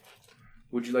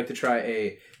 Would you like to try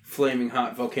a flaming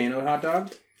hot volcano hot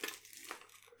dog?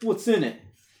 What's in it?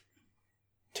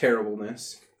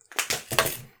 Terribleness.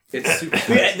 It's super.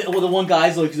 Yeah, well, the one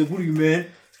guy's like, he's like, what are you, man?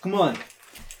 Come on.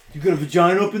 You got a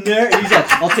vagina up in there? And he's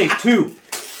like, I'll take 2.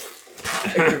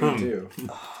 I do.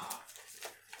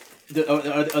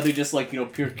 Are they just like, pure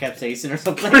capsaicin or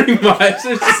something? Pretty much. It's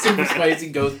just super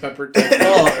spicy ghost pepper.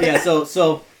 Oh, yeah,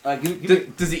 so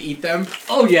Does he eat them?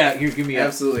 Oh, yeah, here, give me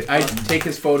Absolutely. I take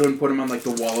his photo and put him on like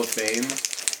the wall of fame.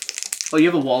 Oh,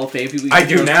 you have a wall of fame? I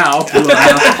do now.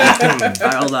 Alright,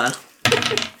 hold on.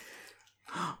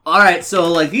 Alright,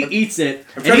 so he eats it.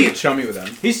 I'm trying to get chummy with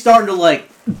him. He's starting to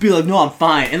be like, no, I'm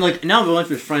fine. And now a bunch of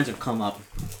his friends have come up.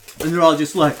 And they're all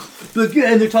just like,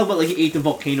 yeah, and they're talking about he ate the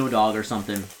volcano dog or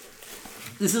something.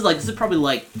 This is probably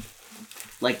like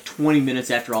 20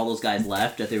 minutes after all those guys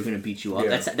left that they were going to beat you up.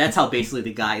 Yeah. That's how basically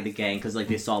the gang, because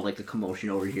they saw a commotion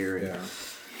over here.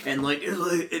 And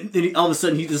then all of a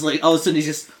sudden he's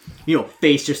just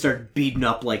face just started beating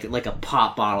up like a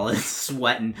pop bottle and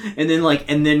sweating. And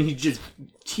then he just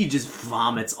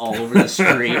vomits all over the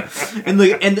street.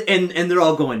 and they're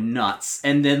all going nuts.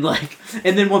 And then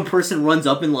one person runs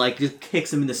up and just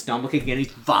kicks him in the stomach again. He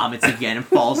vomits again and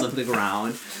falls on the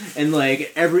ground. And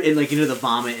into the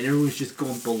vomit, and everyone's just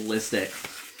going ballistic.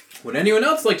 Would anyone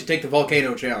else like to take the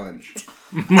volcano challenge?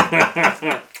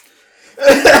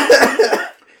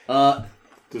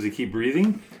 Does he keep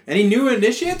breathing? Any new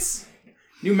initiates?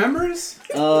 New members?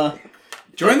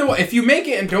 Join the... If you make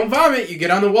it and don't vomit, you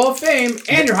get on the Wall of Fame,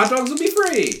 and your hot dogs will be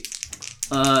free.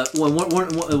 One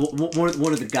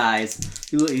of the guys,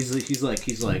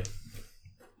 he's like.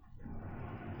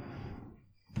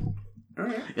 All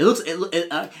right. It looks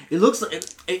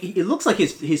like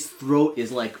his throat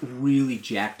is really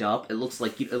jacked up. It looks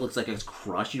like it's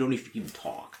crushed. You don't even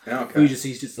talk. Okay.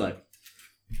 He's just like.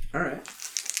 All right.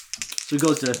 So he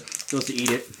goes to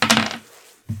eat it.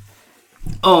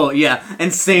 Oh yeah,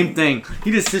 and same thing.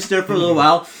 He just sits there for a little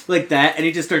while like that, and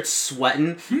he just starts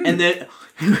sweating, and then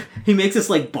he makes this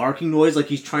barking noise, like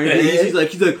he's trying to. He's like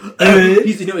he's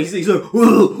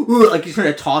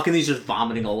trying to talk, and he's just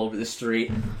vomiting all over the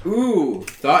street. Ooh,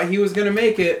 thought he was gonna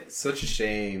make it. Such a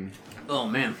shame. Oh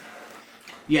man.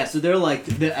 Yeah, so they're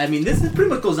this pretty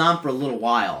much goes on for a little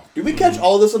while. Did we catch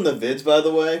all this on the vids, by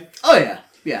the way? Oh yeah.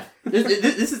 Yeah.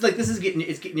 This is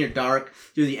getting near dark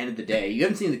through the end of the day. You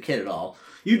haven't seen the kid at all.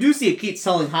 You do see a kid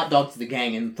selling hot dogs to the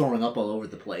gang and throwing up all over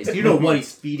the place. You know what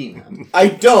he's feeding them. I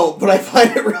don't, but I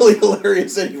find it really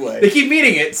hilarious anyway. They keep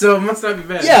eating it, so it must not be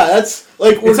bad. Yeah, that's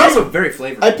like it's also very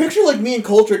flavorful. I picture like me and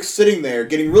Coltrix sitting there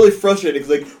getting really frustrated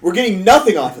because like we're getting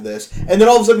nothing off of this, and then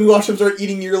all of a sudden we watch them start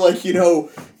eating your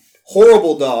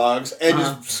horrible dogs and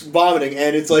just vomiting,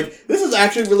 and it's like this is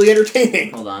actually really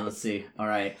entertaining. Hold on, let's see. All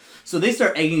right, so they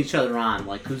start egging each other on,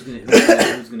 like who's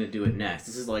gonna do it next.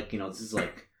 This is like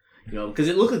because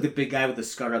it looked like the big guy with the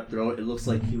scarred up throat. It looks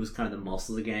like he was kind of the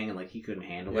muscle of the gang, and like he couldn't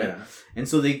handle it. And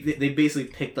so they basically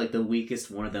picked like the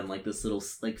weakest one of them, like this little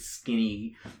like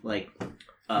skinny like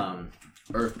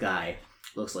Earth guy,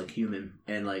 looks like human,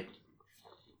 and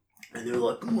they're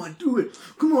like, come on, do it,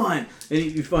 come on. And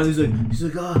you find he's like,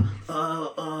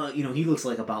 he looks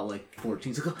like about like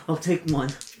 14. He's like, I'll take one.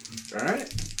 All right.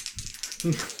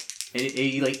 And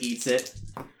he like eats it.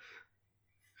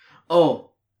 Oh.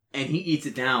 And he eats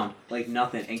it down like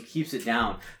nothing and keeps it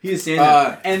down. He just stands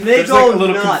there. And they go like a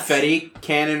little nuts. confetti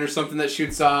cannon or something that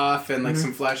shoots off and like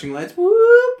some flashing lights.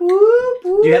 Whoop, whoop,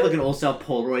 whoop. Do you have like an old style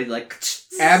Polaroid like?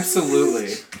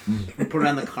 Absolutely. And put it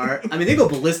on the cart. I mean, they go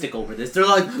ballistic over this. They're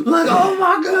like, oh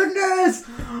my goodness!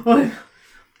 Like,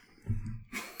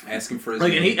 ask him for his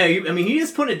like, and he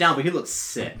just put it down, but he looks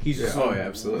sick. He's just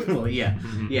absolutely. Oh yeah,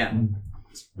 yeah.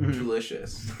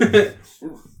 Delicious.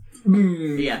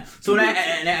 Yeah. So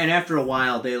and after a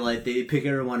while, they pick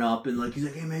everyone up and like he's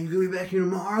like, hey man, you gonna be back here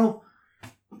tomorrow?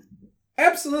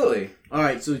 Absolutely. All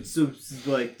right. So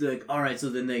like all right. So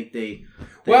then they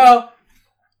well,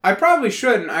 I probably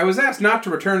shouldn't. I was asked not to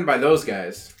return by those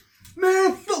guys.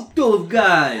 Man, fuck those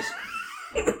guys.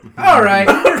 All right,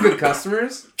 they're good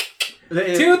customers.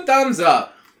 2 thumbs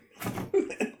up.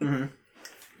 Mm-hmm.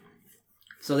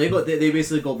 So they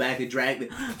basically go back and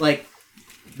drag like.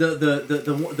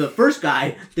 The first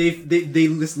guy they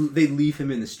leave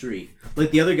him in the street.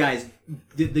 Like the other guys,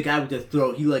 the guy with the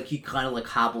throat, he kind of like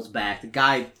hobbles back. The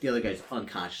other guy's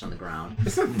unconscious on the ground.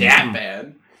 It's not that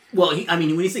bad. Well,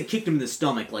 when he said kicked him in the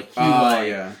stomach, like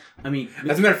yeah. I mean,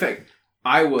 as a matter of fact,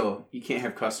 I will. You can't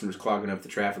have customers clogging up the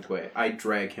traffic way. I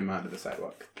drag him onto the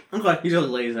sidewalk. Okay, he just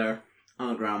lays there on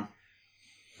the ground.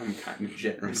 I'm kind of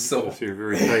generous soul. So you're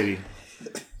very tidy.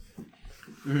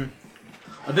 Mm-hmm.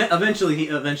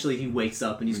 Eventually he wakes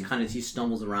up and he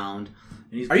stumbles around.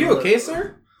 And he's Are you okay,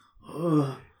 sir?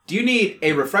 Do you need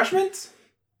a refreshment?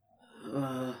 He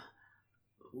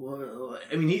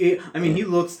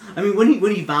looks.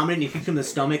 When he vomited and he kicked him in the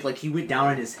stomach, like he went down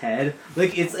on his head.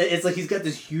 Like it's like he's got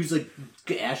this huge like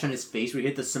gash on his face where he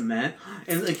hit the cement,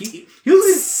 and like he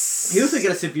looks like he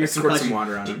got a severe concussion. Squirt some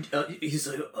water on him. He's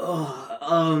like,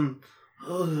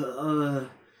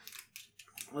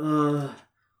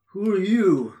 who are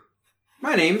you?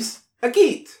 My name's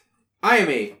Akit. I am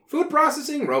a food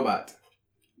processing robot.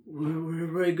 Where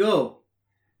did they go?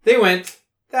 They went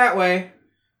that way.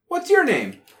 What's your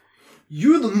name?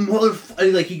 You're the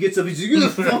motherfucker. Like he gets up, he's like, you're the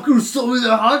fucker who sold me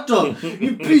that hot dog.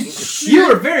 You piece of shit. You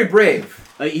are very brave.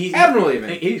 Admiral even.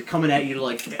 He's coming at you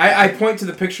like... I point to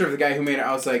the picture of the guy who made it.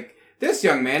 I was like, this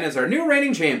young man is our new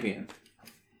reigning champion.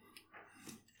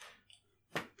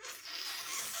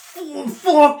 Oh,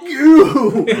 fuck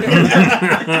you!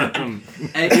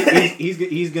 And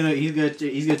he's gonna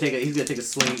take a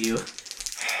swing at you.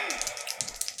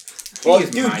 Well,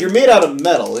 dude, you're made out of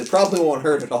metal. It probably won't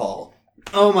hurt at all.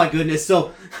 Oh my goodness!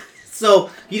 So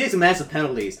he takes massive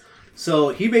penalties. So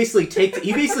he basically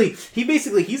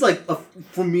he's like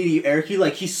from me to Eric.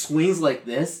 He swings like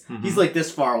this. Mm-hmm. He's like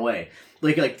this far away,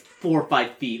 like 4 or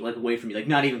 5 feet like away from me, like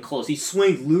not even close. He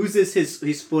swings, loses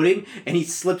his footing, and he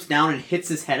slips down and hits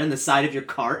his head on the side of your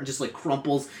cart and just like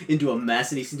crumples into a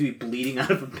mess. And he seems to be bleeding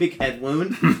out of a big head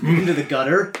wound into the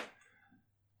gutter.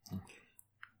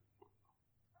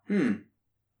 Did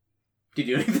you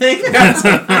do anything?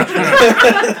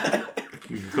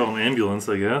 You can call an ambulance,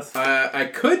 I guess. I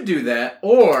could do that,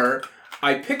 or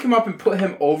I pick him up and put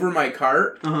him over my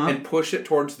cart and push it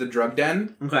towards the drug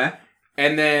den. Okay.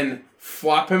 And then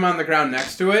flop him on the ground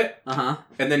next to it. And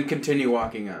then continue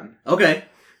walking on. Okay.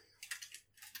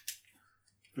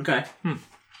 Okay.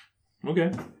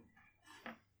 Okay.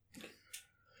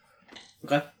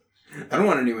 I don't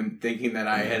want anyone thinking that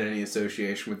I had any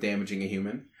association with damaging a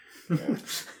human.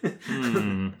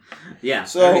 Yeah.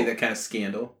 So I need that kind of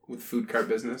scandal with food cart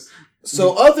business.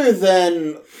 So other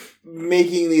than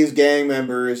making these gang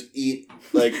members eat,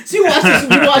 like... So you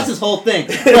watched this whole thing.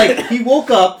 Like, he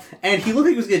woke up, and he looked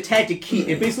like he was going to attack Akit,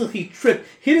 and basically he tripped,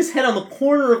 hit his head on the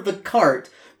corner of the cart,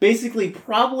 basically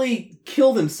probably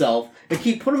killed himself.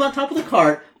 Akit put him on top of the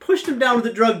cart, put pushed him down to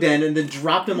the drug den and then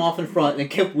dropped him off in front and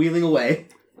kept wheeling away.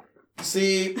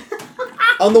 See,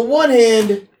 on the one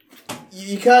hand,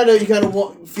 you kind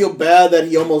of feel bad that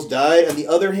he almost died. On the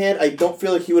other hand, I don't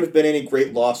feel like he would have been any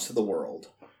great loss to the world.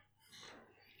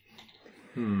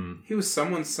 He was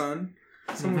someone's son.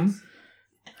 Someone's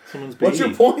baby. What's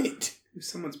your point? He was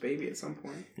someone's baby at some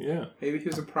point. Yeah. Maybe he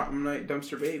was a prom night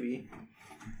dumpster baby.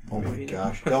 Oh my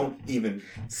gosh! Don't even.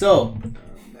 So,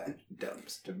 That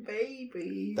dumpster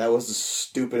baby. That was the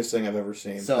stupidest thing I've ever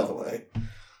seen. By the way,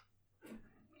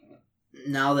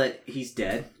 now that he's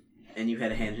dead, and you've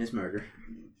had a hand in his murder.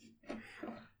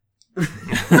 Was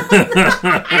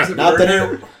it Not that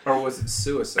murder, or was it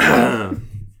suicide?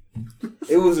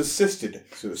 it was assisted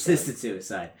suicide. Assisted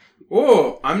suicide.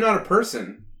 Oh, I'm not a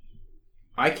person.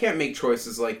 I can't make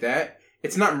choices like that.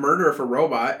 It's not murder of a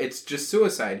robot. It's just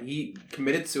suicide. He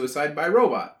committed suicide by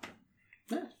robot.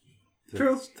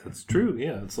 True. That's true.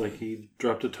 Yeah, it's like he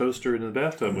dropped a toaster in the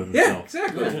bathtub with Yeah, himself.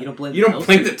 exactly. Yeah, you don't blame. You don't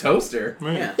blame the toaster.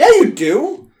 Right. Yeah. Yeah, you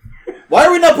do. Why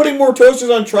are we not putting more toasters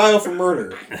on trial for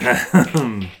murder?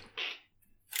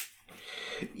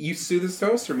 You sue the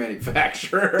toaster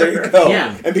manufacturer. There you go.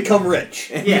 Yeah. And become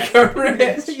rich. Yeah. Become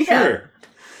rich. Yeah. Sure.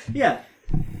 Yeah.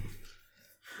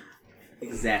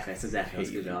 Exactly. That's exactly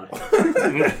what's going on.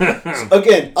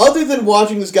 Again, other than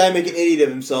watching this guy make an idiot of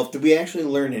himself, did we actually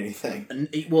learn anything?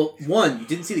 Well, one, you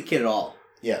didn't see the kid at all.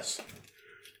 Yes.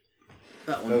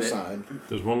 That one No bit. sign.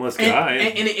 There's one less guy.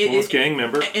 One less gang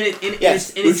member.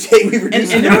 Yes. And We it's, reduced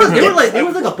and the there number.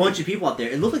 was like a bunch of people out there.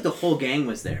 It looked like the whole gang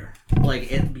was there. Like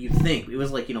you'd think it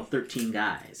was like 13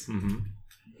 guys.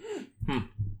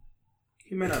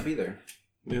 He may not be there.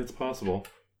 Yeah, it's possible.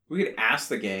 We could ask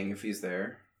the gang if he's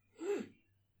there.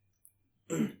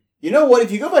 You know what?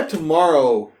 If you go back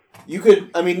tomorrow, you could.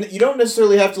 I mean, you don't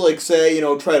necessarily have to say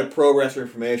try to progress your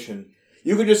information.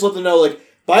 You could just let them know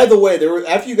by the way,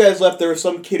 after you guys left, there was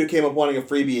some kid who came up wanting a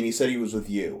freebie, and he said he was with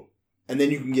you, and then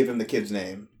you can give him the kid's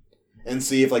name, and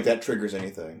see if that triggers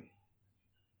anything.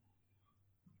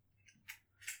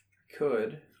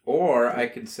 Could. Or I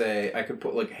could say, I could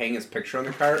put, hang his picture on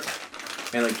the cart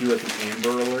and, do, an Amber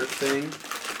Alert thing.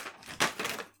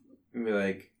 And be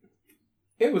like,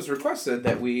 it was requested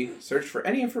that we search for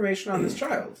any information on this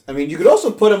child. I mean, you could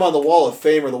also put him on the Wall of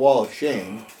Fame or the Wall of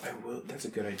Shame. I will. That's a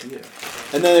good idea.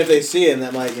 And then if they see him,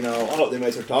 that might, they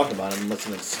might start talking about him and let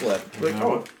something slip.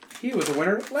 Oh, he was a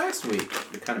winner last week.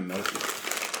 They're kind of milky.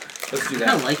 Let's do I that.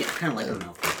 kind of like it. I kind of like the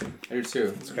milk. I do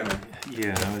too. It's kind of...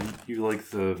 Yeah, you like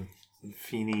the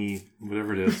Feeny,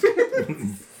 whatever it is.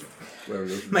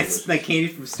 My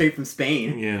candy straight from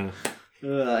Spain. Yeah.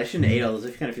 I shouldn't have ate all those.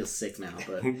 I kind of feel sick now,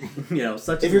 but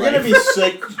such. If you're gonna be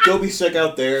sick, go be sick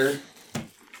out there.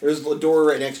 There's a door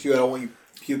right next to you. I don't want you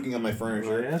puking on my Well,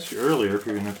 furniture. I asked you earlier if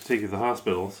you're going to have to take you to the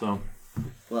hospital, so...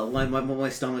 Well, when my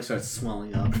stomach starts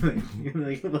swelling up,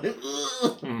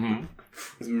 Mm-hmm.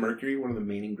 Is mercury one of the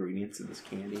main ingredients of this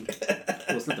candy?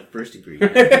 Well, it's not the first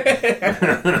ingredient.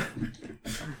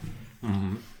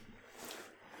 Mm-hmm.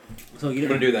 So I'm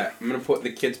gonna do that. I'm gonna put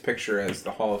the kid's picture as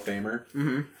the Hall of Famer.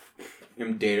 Mm-hmm.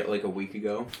 I'm dated a week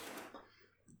ago.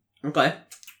 Okay.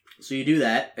 So you do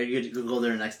that, and you go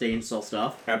there the next day and sell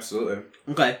stuff. Absolutely.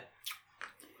 Okay.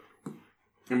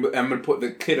 I'm gonna put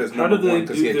the kid as How number do they one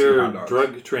because he do had 2 their hot dogs.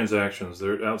 drug transactions?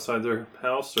 They're outside their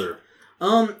house, or...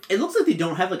 It looks like they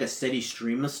don't have a steady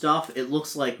stream of stuff. It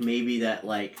looks like maybe that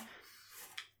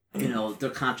they're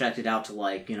contracted out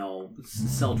to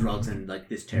sell drugs in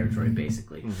this territory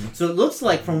basically. Mm-hmm. So it looks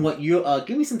like from what you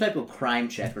give me some type of crime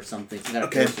check or something. Some kind of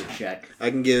Okay. postal check. I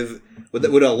can give. Would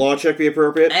a law check be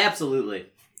appropriate? Absolutely.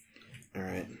 All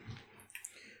right.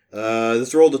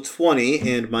 This rolled a 20,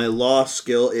 and my law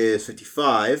skill is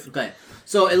 55. Okay.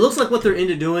 So it looks like what they're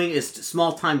into doing is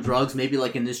small time drugs, maybe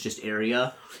in this just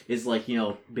area, is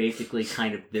basically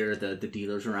kind of they're the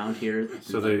dealers around here.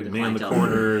 So they with man the clientele.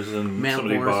 corners, and Man the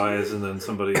somebody corners. buys, and then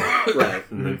somebody... Right.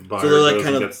 And the buyer So they're goes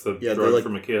kind and of- gets the yeah, they're drug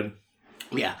from a kid.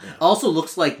 Yeah. Also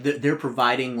looks like they're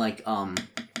providing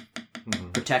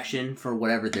protection for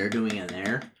whatever they're doing in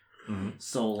there. Mm-hmm.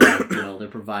 So they're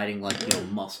providing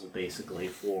muscle basically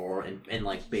for and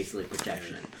basically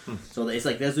protection. So it's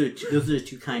those are the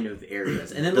two kind of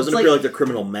areas. And then it looks Doesn't appear like they're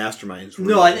criminal masterminds.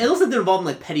 no, and it looks like they're involved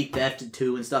in petty theft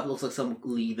too and stuff. It looks like some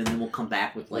leave and then we'll come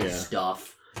back with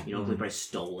stuff. They probably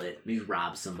stole it, maybe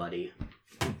robbed somebody.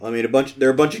 I mean, there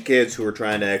are a bunch of kids who are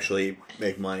trying to actually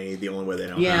make money the only way they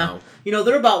know how.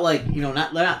 They're about they're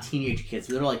not teenage kids,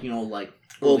 but they're Well,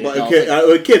 early but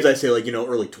adults, kids, I say early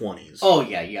 20s. oh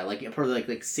yeah,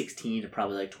 probably 16 to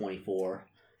probably 24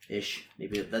 ish.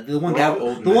 Maybe the one guy,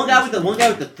 old the one guy men.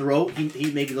 with the throat,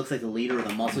 he maybe looks like the leader of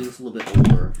the muscle. He looks a little bit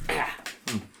older.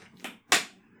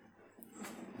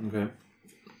 Okay.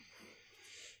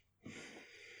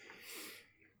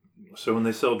 So when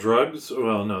they sell drugs,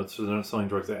 well, no, they're not selling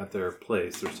drugs at their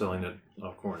place. They're selling it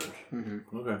off corners.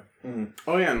 Mm-hmm. Okay. Mm-hmm.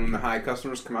 Oh yeah, and when the high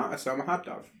customers come out, I sell them a hot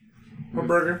dog or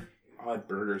burger. I like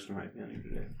burgers in my menu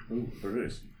today. Ooh,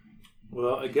 burgers.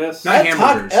 Well, I guess not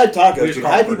hamburgers. Tacos. Dude,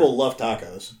 high people love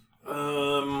tacos.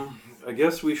 I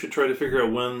guess we should try to figure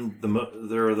out when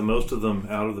there are the most of them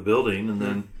out of the building, and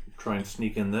then try and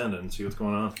sneak in then and see what's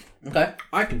going on. Okay,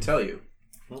 I can tell you.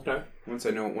 Okay. Once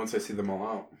I see them all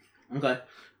out. Okay.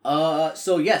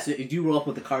 So yes, do you roll up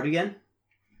with the card again?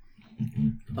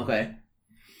 Okay.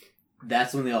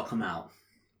 That's when they all come out.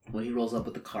 When he rolls up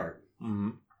with the cart.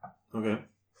 Mm-hmm. Okay.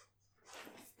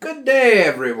 Good day,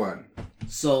 everyone.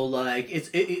 So like it's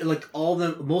like all of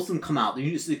them, most of them come out. There's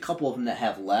usually a couple of them that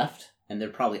have left, and they're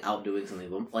probably out doing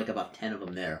something. Like about 10 of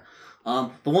them there.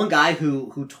 The one guy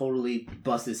who totally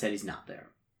busted his head, he's not there.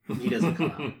 He doesn't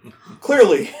come out.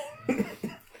 Clearly.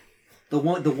 The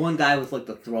one guy with like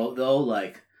the throat though,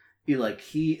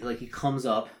 he comes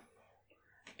up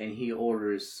and he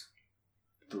orders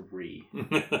 3.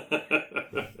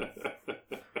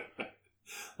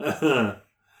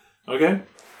 Okay.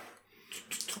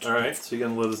 All right. So you're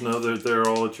gonna let us know that they're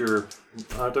all at your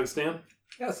hot dog stand?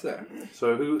 Yes, sir.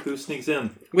 So who sneaks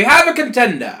in? We have a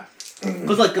contender.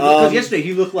 Because yesterday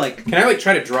he looked like. Can I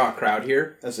try to draw a crowd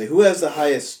here? Let's see, who has the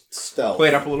highest stealth? Play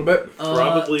it up a little bit.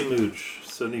 Probably Mooch.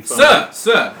 75.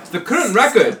 Sir, the current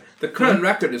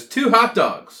record is 2 hot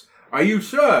dogs. Are you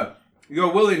sure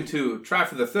you're willing to try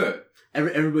for the 3rd?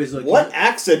 Everybody's like, what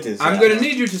accent is that? I'm going to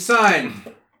need you to sign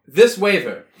this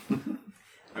waiver.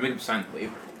 I made him sign the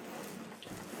waiver.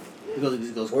 He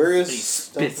goes. Where is he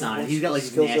spits on it. He's got like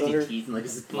his nasty teeth and like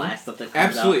this black stuff that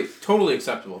comes Absolutely, out. totally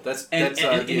acceptable. And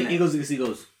he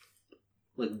goes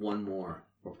like 1 more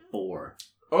or 4.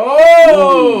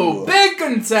 Oh, ooh. Big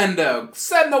contender!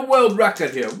 Send the world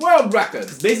record here. World record.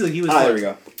 Basically, he was. There we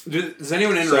go. Does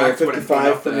anyone interact when I point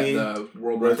out the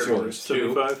world record is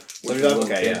 75? 75?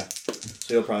 Okay, yeah.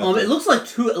 So you'll probably. It looks like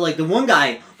 2. Like the one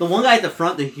guy at the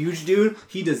front, the huge dude.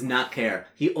 He does not care.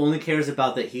 He only cares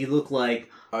about that. He looked like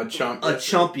a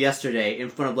chump yesterday in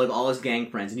front of like all his gang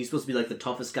friends, and he's supposed to be like the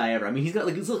toughest guy ever. I mean, he's got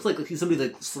like he looks like he's somebody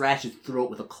that slashed his throat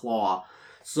with a claw.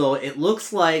 So it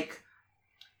looks like.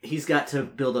 He's got to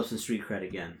build up some street cred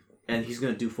again. And he's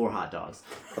going to do 4 hot dogs.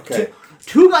 Okay.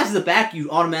 2 guys in the back you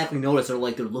automatically notice are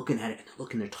like, they're looking at it,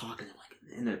 and they're talking,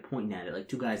 and they're pointing at it. Like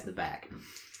 2 guys in the back.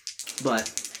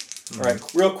 But.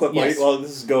 Alright, real quick yes. while this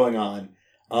is going on.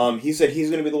 He said he's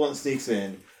going to be the one that sneaks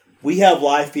in. We have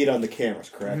live feed on the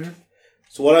cameras, correct? Mm-hmm.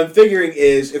 So what I'm figuring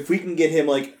is if we can get him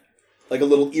like a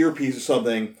little earpiece or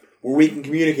something where we can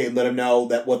communicate and let him know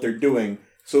that what they're doing.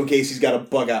 So in case he's got to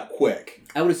bug out quick.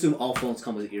 I would assume all phones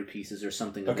come with earpieces or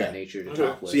something of that nature to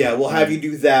talk with. So yeah, we'll have you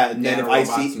do that, and then if I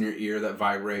see in your ear that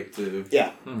vibrate to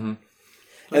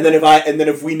and then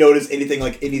if we notice anything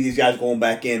like any of these guys going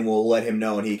back in, we'll let him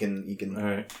know, and he can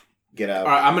get out.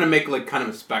 All right, I'm gonna make like kind of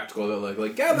a spectacle of it,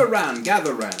 like gather round.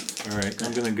 All right,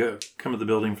 I'm gonna come to the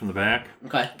building from the back.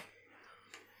 Okay.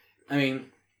 I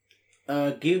mean,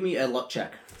 give me a luck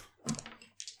check.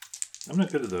 I'm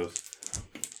not good at those.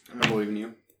 I'm not believing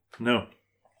you. No.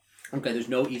 Okay, there's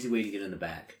no easy way to get in the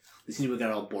back. They seem to have got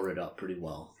it all boarded up pretty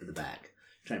well in the back.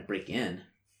 Trying to break in.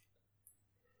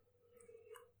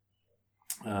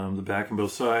 The back and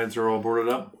both sides are all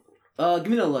boarded up? Give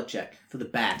me a luck check. For the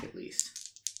back, at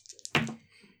least.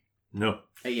 No.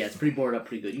 Yeah, it's pretty boarded up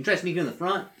pretty good. You can try sneaking in the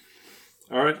front.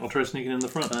 Alright, I'll try sneaking in the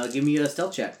front. Give me a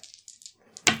stealth check.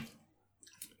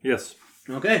 Yes.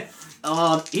 Okay.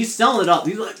 He's selling it up.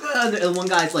 He's like, and one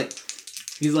guy's like,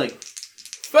 he's like,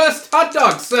 first hot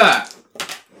dog, sir!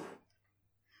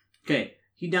 Okay,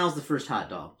 he downs the first hot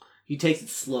dog. He takes it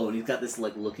slow, and he's got this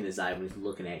like look in his eye when he's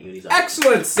looking at you, and he's like,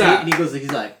 excellent, sir! And he goes, he's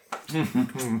like,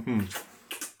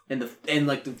 and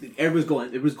like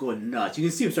everyone's going nuts. You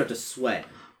can see him start to sweat,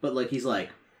 but like he's like,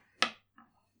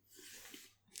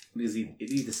 because he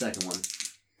eat the second one.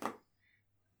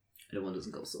 And one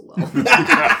doesn't go so well.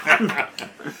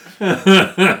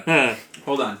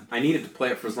 Hold on. I needed to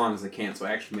play it for as long as I can, so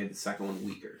I actually made the second one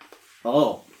weaker.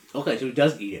 Oh, okay, so he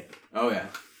does eat it. Oh, yeah.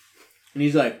 And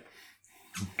he's like...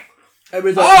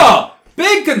 Oh!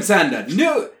 Big contender!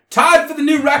 Tied for the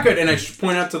new record! And I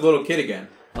point out to the little kid again.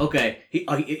 Okay.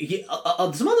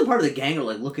 Some other part of the gang are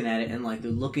like looking at it, and like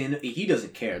they're looking... He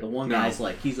doesn't care. The one guy's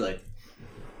like... He's like...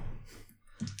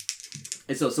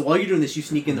 And so while you're doing this, you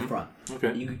sneak in the front.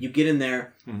 Okay. You get in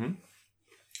there. Mm-hmm.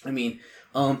 I mean,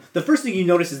 The first thing you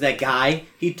notice is that guy.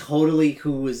 He totally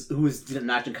who was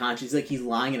knocked unconscious. Like he's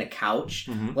lying in a couch,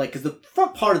 like because the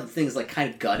front part of the thing is like kind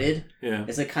of gutted. Yeah,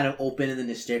 it's like kind of open, and then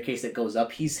the staircase that goes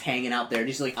up. He's hanging out there, and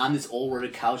he's like on this old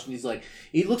rotted couch, and he's like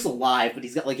he looks alive, but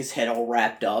he's got like his head all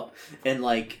wrapped up, and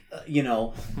like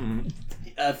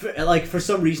for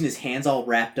some reason his hands all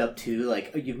wrapped up too.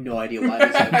 Like you have no idea why.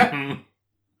 He's like,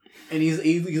 and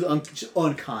he's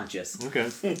unconscious. Okay.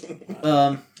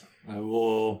 I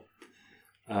will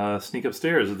sneak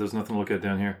upstairs if there's nothing to look at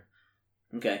down here.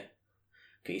 Okay,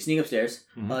 you sneak upstairs.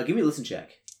 Give me a listen check.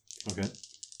 Okay.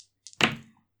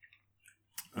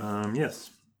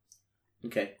 Yes.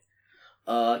 Okay.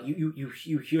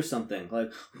 You hear something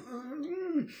like.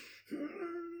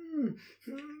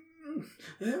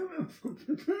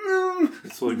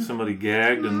 It's like somebody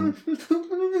gagged and.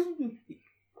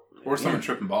 Or someone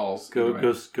tripping balls.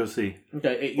 Go see.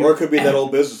 Okay. Or it could be that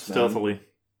old businessman. Stealthily.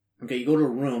 Okay, you go to a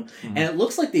room, and it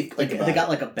looks like they got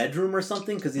like a bedroom or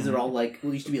something, because these are all like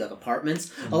used to be like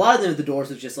apartments. A lot of them, the doors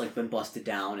have just like been busted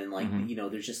down, and like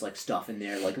there's just like stuff in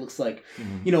there. Like it looks like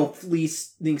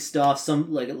fleecing stuff.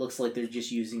 Some like it looks like they're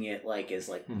just using it like as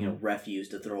like refuse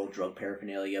to throw drug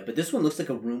paraphernalia. But this one looks like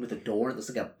a room with a door. It looks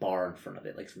like a bar in front of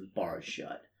it, like some bar is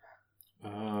shut.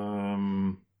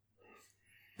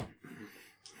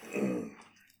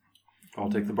 I'll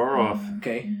take the bar off.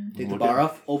 Okay, take the bar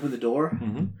off. Open the door.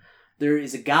 There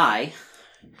is a guy.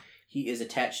 He is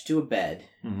attached to a bed.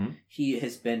 He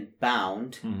has been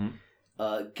bound,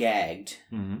 gagged.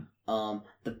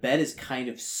 The bed is kind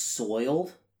of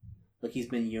soiled, like he's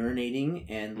been urinating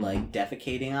and like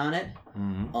defecating on it.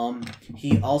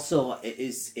 He also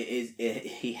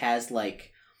he has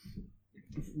like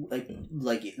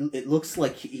it looks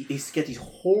like he's got these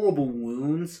horrible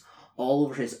wounds all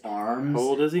over his arms. How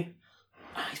old is he?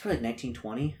 He's probably like 19,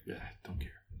 20. Yeah, don't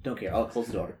care. Don't care. I'll close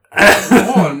the door.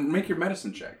 Hold on, make your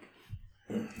medicine check.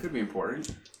 Could be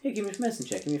important. Hey, give me a medicine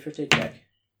check. Give me a first aid check.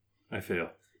 I fail.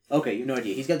 Okay, you have no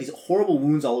idea. He's got these horrible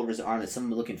wounds all over his arm that some of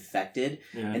them look infected,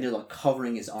 and they're like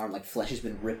covering his arm, like flesh has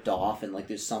been ripped off, and like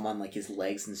there's some on like his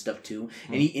legs and stuff too.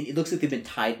 And it looks like they've been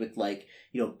tied with like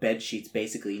bed sheets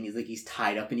basically, and he's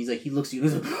tied up, and he looks at you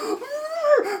and he's like,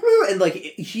 and like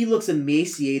he looks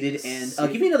emaciated. And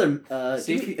give me another.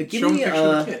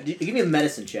 Give me a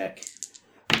medicine check.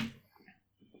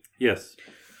 Yes.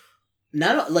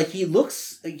 Not like he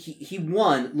looks. He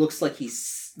looks like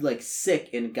he's like sick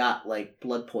and got like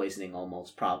blood poisoning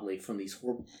almost probably from these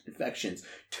horrible infections.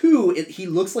 2, he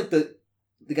looks like they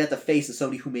got the face of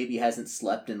somebody who maybe hasn't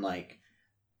slept in like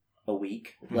a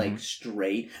week, like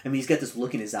straight. I mean, he's got this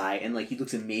look in his eye, and like he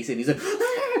looks emaciated. He's like,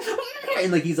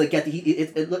 and like he's like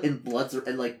and blood's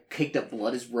and like caked up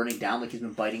blood is running down. Like he's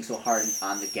been biting so hard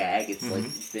on the gag, it's like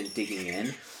been digging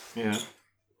in. Yeah.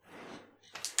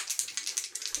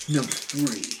 Number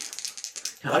 3.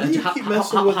 How do you keep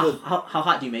messing with the... How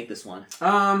hot do you make this one?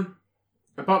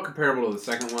 About comparable to the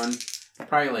second one.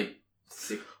 Probably like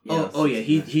 6. Yeah,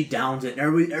 he downs it.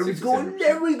 Everybody's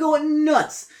going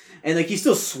nuts, and like he's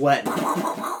still sweating.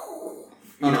 All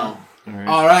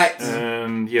right.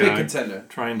 And big contender.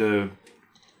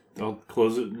 I'll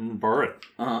close it and bar it.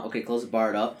 Okay, close it,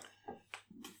 bar it up.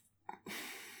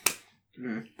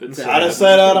 Out of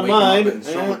sight, out of mind.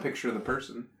 Show him a picture of the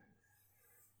person.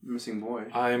 Missing boy.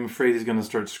 I'm afraid he's going to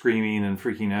start screaming and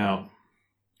freaking out.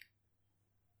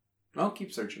 I'll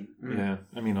keep searching. Yeah,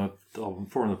 I mean, I'll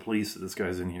inform the police that this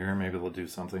guy's in here. Maybe they'll do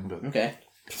something, but okay.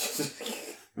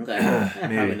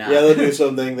 Maybe not. Yeah, they'll do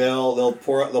something. They'll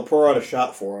pour out a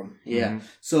shot for him. Yeah.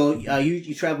 So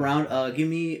you travel around. Give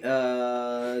me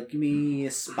a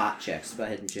spot check. Spot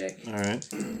hidden check. All right.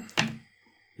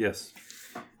 Yes.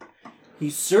 You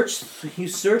search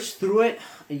through it,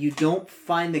 and you don't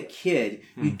find the kid.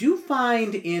 You do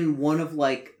find in one of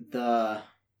like the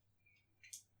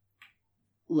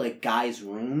guys'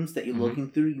 rooms that you're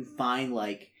looking through. You find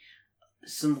like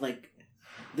some like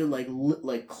they're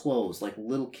like clothes, like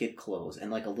little kid clothes,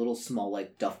 and like a little small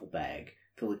like duffel bag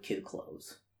filled with kid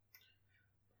clothes.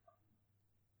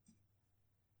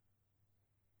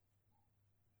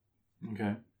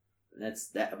 Okay. That's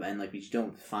that, and like you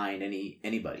don't find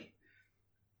anybody.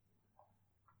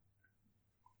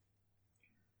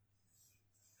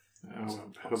 What's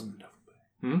in the duffel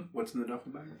bag? What's in the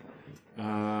duffel bag?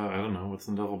 I don't know. What's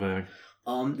in the duffel bag?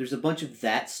 There's a bunch of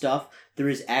that stuff. There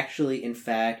is actually, in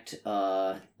fact,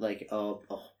 like a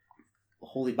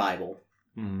Holy Bible.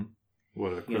 Mm-hmm.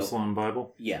 What, a Chrislam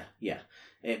Bible? Yeah.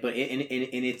 But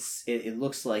it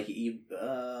looks like you.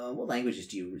 What languages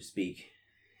do you speak?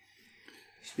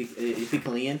 You speak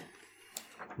Chilean?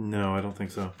 No, I don't think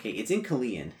so. Okay, it's in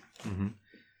Chilean. Mm-hmm.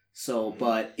 So,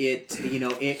 but it's you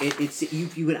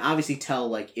can obviously tell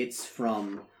like it's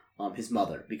from his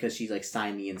mother because she's like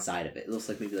signed the inside of it. It looks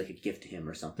like maybe like a gift to him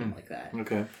or something like that.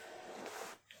 Okay.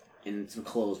 And some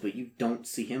clothes, but you don't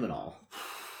see him at all.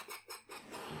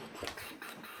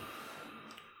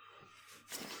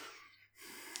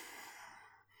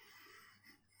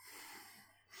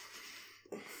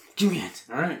 Give me it.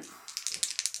 All right.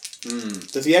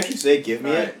 Does he actually say "give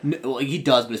me it"? No, well, he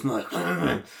does, but it's more like.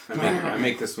 I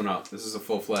make this one up. This is a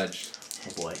full-fledged.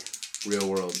 Oh boy. Real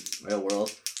world. Real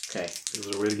world. Okay. Is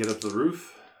there a way to get up to the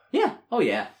roof? Yeah. Oh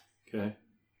yeah. Okay.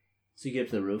 So you get up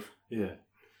to the roof. Yeah.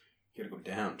 You gotta go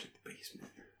down to the basement.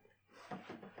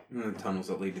 And the tunnels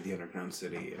that lead to the underground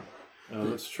city. Oh,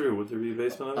 that's true. Would there be a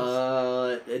basement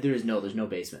on this? There's no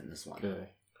basement in this one. Okay.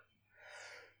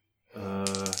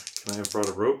 Can I have brought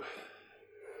a rope?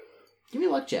 Give me a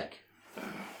luck check. I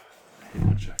hate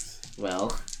luck checks.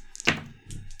 Well.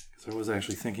 Because I was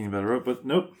actually thinking about a rope, but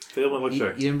nope. Failed my luck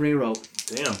check. You didn't bring a rope.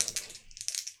 Damn.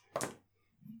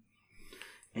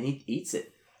 And he eats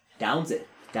it. Downs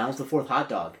the fourth hot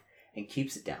dog. And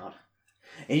keeps it down.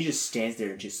 And he just stands there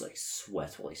and just like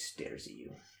sweats while he stares at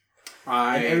you.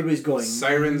 And everybody's going.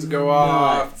 Sirens go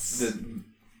nuts. off. The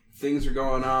things are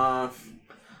going off.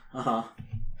 Uh-huh.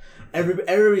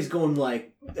 Everybody's going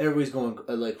like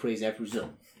crazy. Everybody's just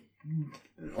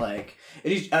like,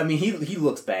 and he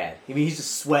looks bad. I mean, he's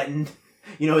just sweating.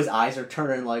 You know, his eyes are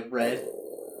turning like red.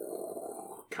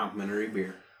 Complimentary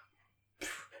beer.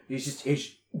 He just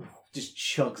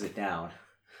chugs it down.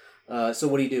 So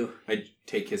what do you do? I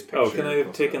take his picture. Oh, can I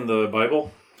have taken the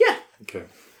Bible? Yeah. Okay.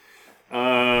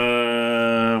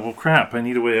 Well, crap. I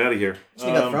need a way out of here.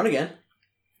 Sneak up front again.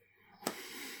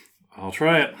 I'll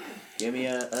try it. Give me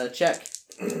a check.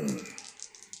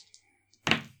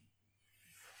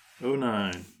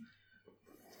 09.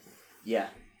 Yeah.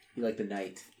 You like the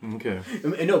night. Okay.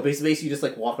 And no, basically you just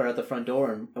like walk right out the front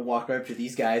door and walk right up to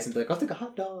these guys and be like, I'll take a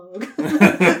hot dog.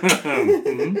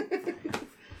 Mm-hmm.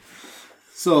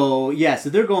 So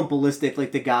they're going ballistic,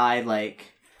 like the guy,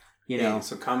 like, you know. Hey,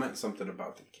 so comment something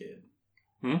about the kid.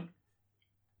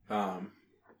 So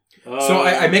So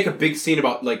I make a big scene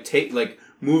about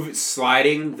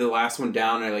sliding the last one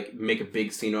down. And I like make a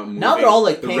big scene about moving. Now they're all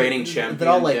like the reigning champion. They're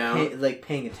all like down.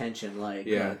 paying attention, like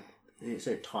they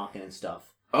start talking and stuff.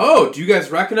 Oh, do you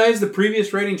guys recognize the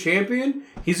previous reigning champion?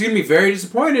 He's gonna be very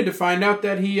disappointed to find out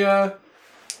that he They're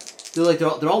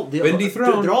all been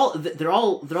dethroned. They're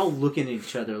all looking at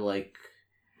each other like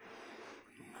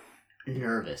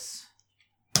nervous.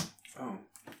 Oh,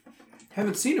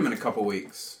 haven't seen him in a couple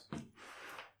weeks.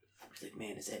 He's like,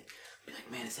 man, is it? Be like,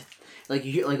 man, is it? Like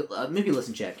you hear, like maybe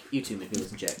listen check. You two maybe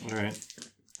listen check. All right.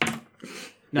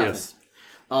 Nothing. Yes.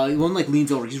 One like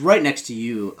leans over. He's right next to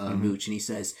you, Mooch, and he's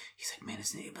like, man,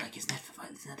 isn't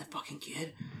that the fucking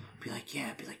kid? Be like,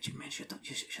 yeah. Be like, man, shut the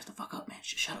fuck up, man.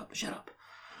 Shut up.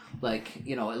 Like,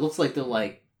 you know, it looks like they're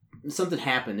like something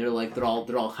happened. They're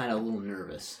all kind of a little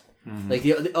nervous. Mm-hmm. Like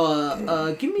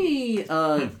give me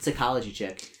a psychology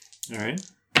check. All right.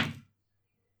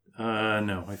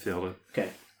 No, I failed it. Okay.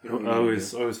 I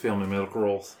always fail my medical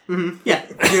rolls. Mm-hmm. Yeah.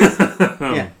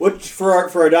 Yeah. Which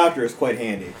for a doctor is quite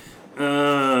handy.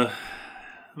 Yeah.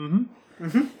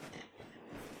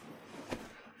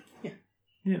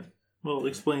 Well, it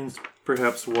explains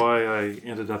perhaps why I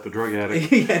ended up a drug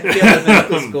addict.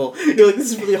 Medical school. You're like,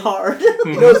 this is really hard.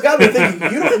 You know, it's got me thinking.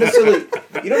 You don't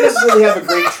necessarily have a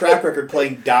great track record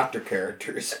playing doctor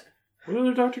characters. What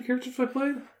other doctor characters have I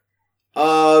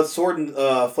played? Sword and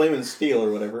Flame and Steel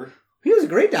or whatever. He was a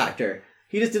great doctor.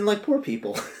 He just didn't like poor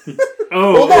people.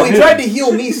 Oh, well, no, he tried to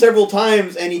heal me several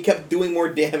times, and he kept doing more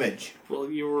damage. Well,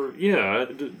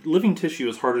 living tissue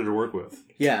is harder to work with.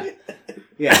 Yeah.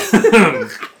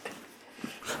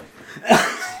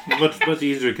 much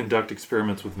easier to conduct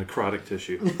experiments with necrotic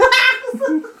tissue.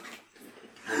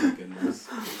 Oh my goodness.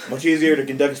 Much easier to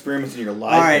conduct experiments in your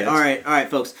life. All right,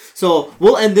 folks. So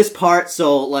we'll end this part.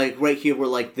 So like right here, we're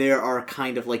like there are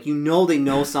kind of like they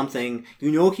know something.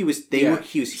 You know he was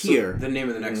here. The name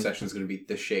of the next section is going to be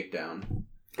The Shakedown.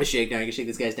 A shakedown. I can shake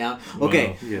this guy's down.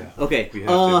 Okay. Well, yeah. Okay. We have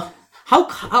to.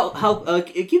 How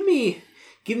give me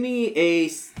a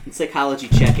psychology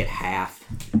check at half.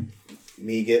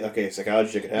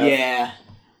 Psychology check at half. Yeah.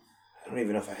 I don't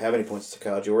even know if I have any points in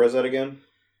psychology. Where is that again?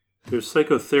 There's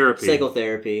psychotherapy.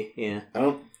 Psychotherapy, yeah.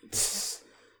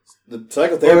 The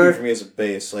psychotherapy for me is a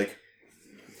base. Like,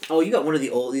 oh, you got one of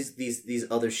the old these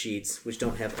other sheets which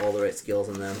don't have all the right skills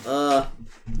in them.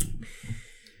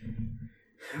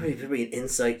 Probably an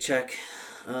insight check.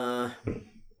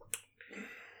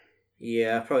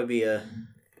 Yeah, probably be a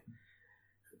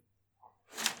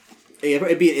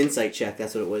It'd be an insight check.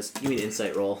 That's what it was. Give me an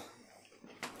insight roll.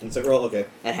 Insight roll. Okay.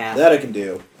 At half. That I can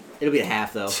do. It'll be a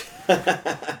half though.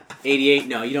 88.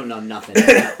 No, you don't know nothing.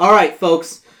 All right,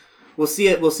 folks. We'll see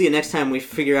you next time we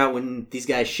figure out when these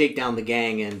guys shake down the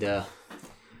gang and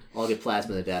all get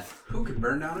plasma to death. Who could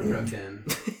burn down a drug den?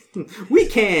 We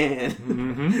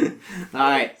can. All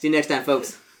right. See you next time,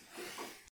 folks.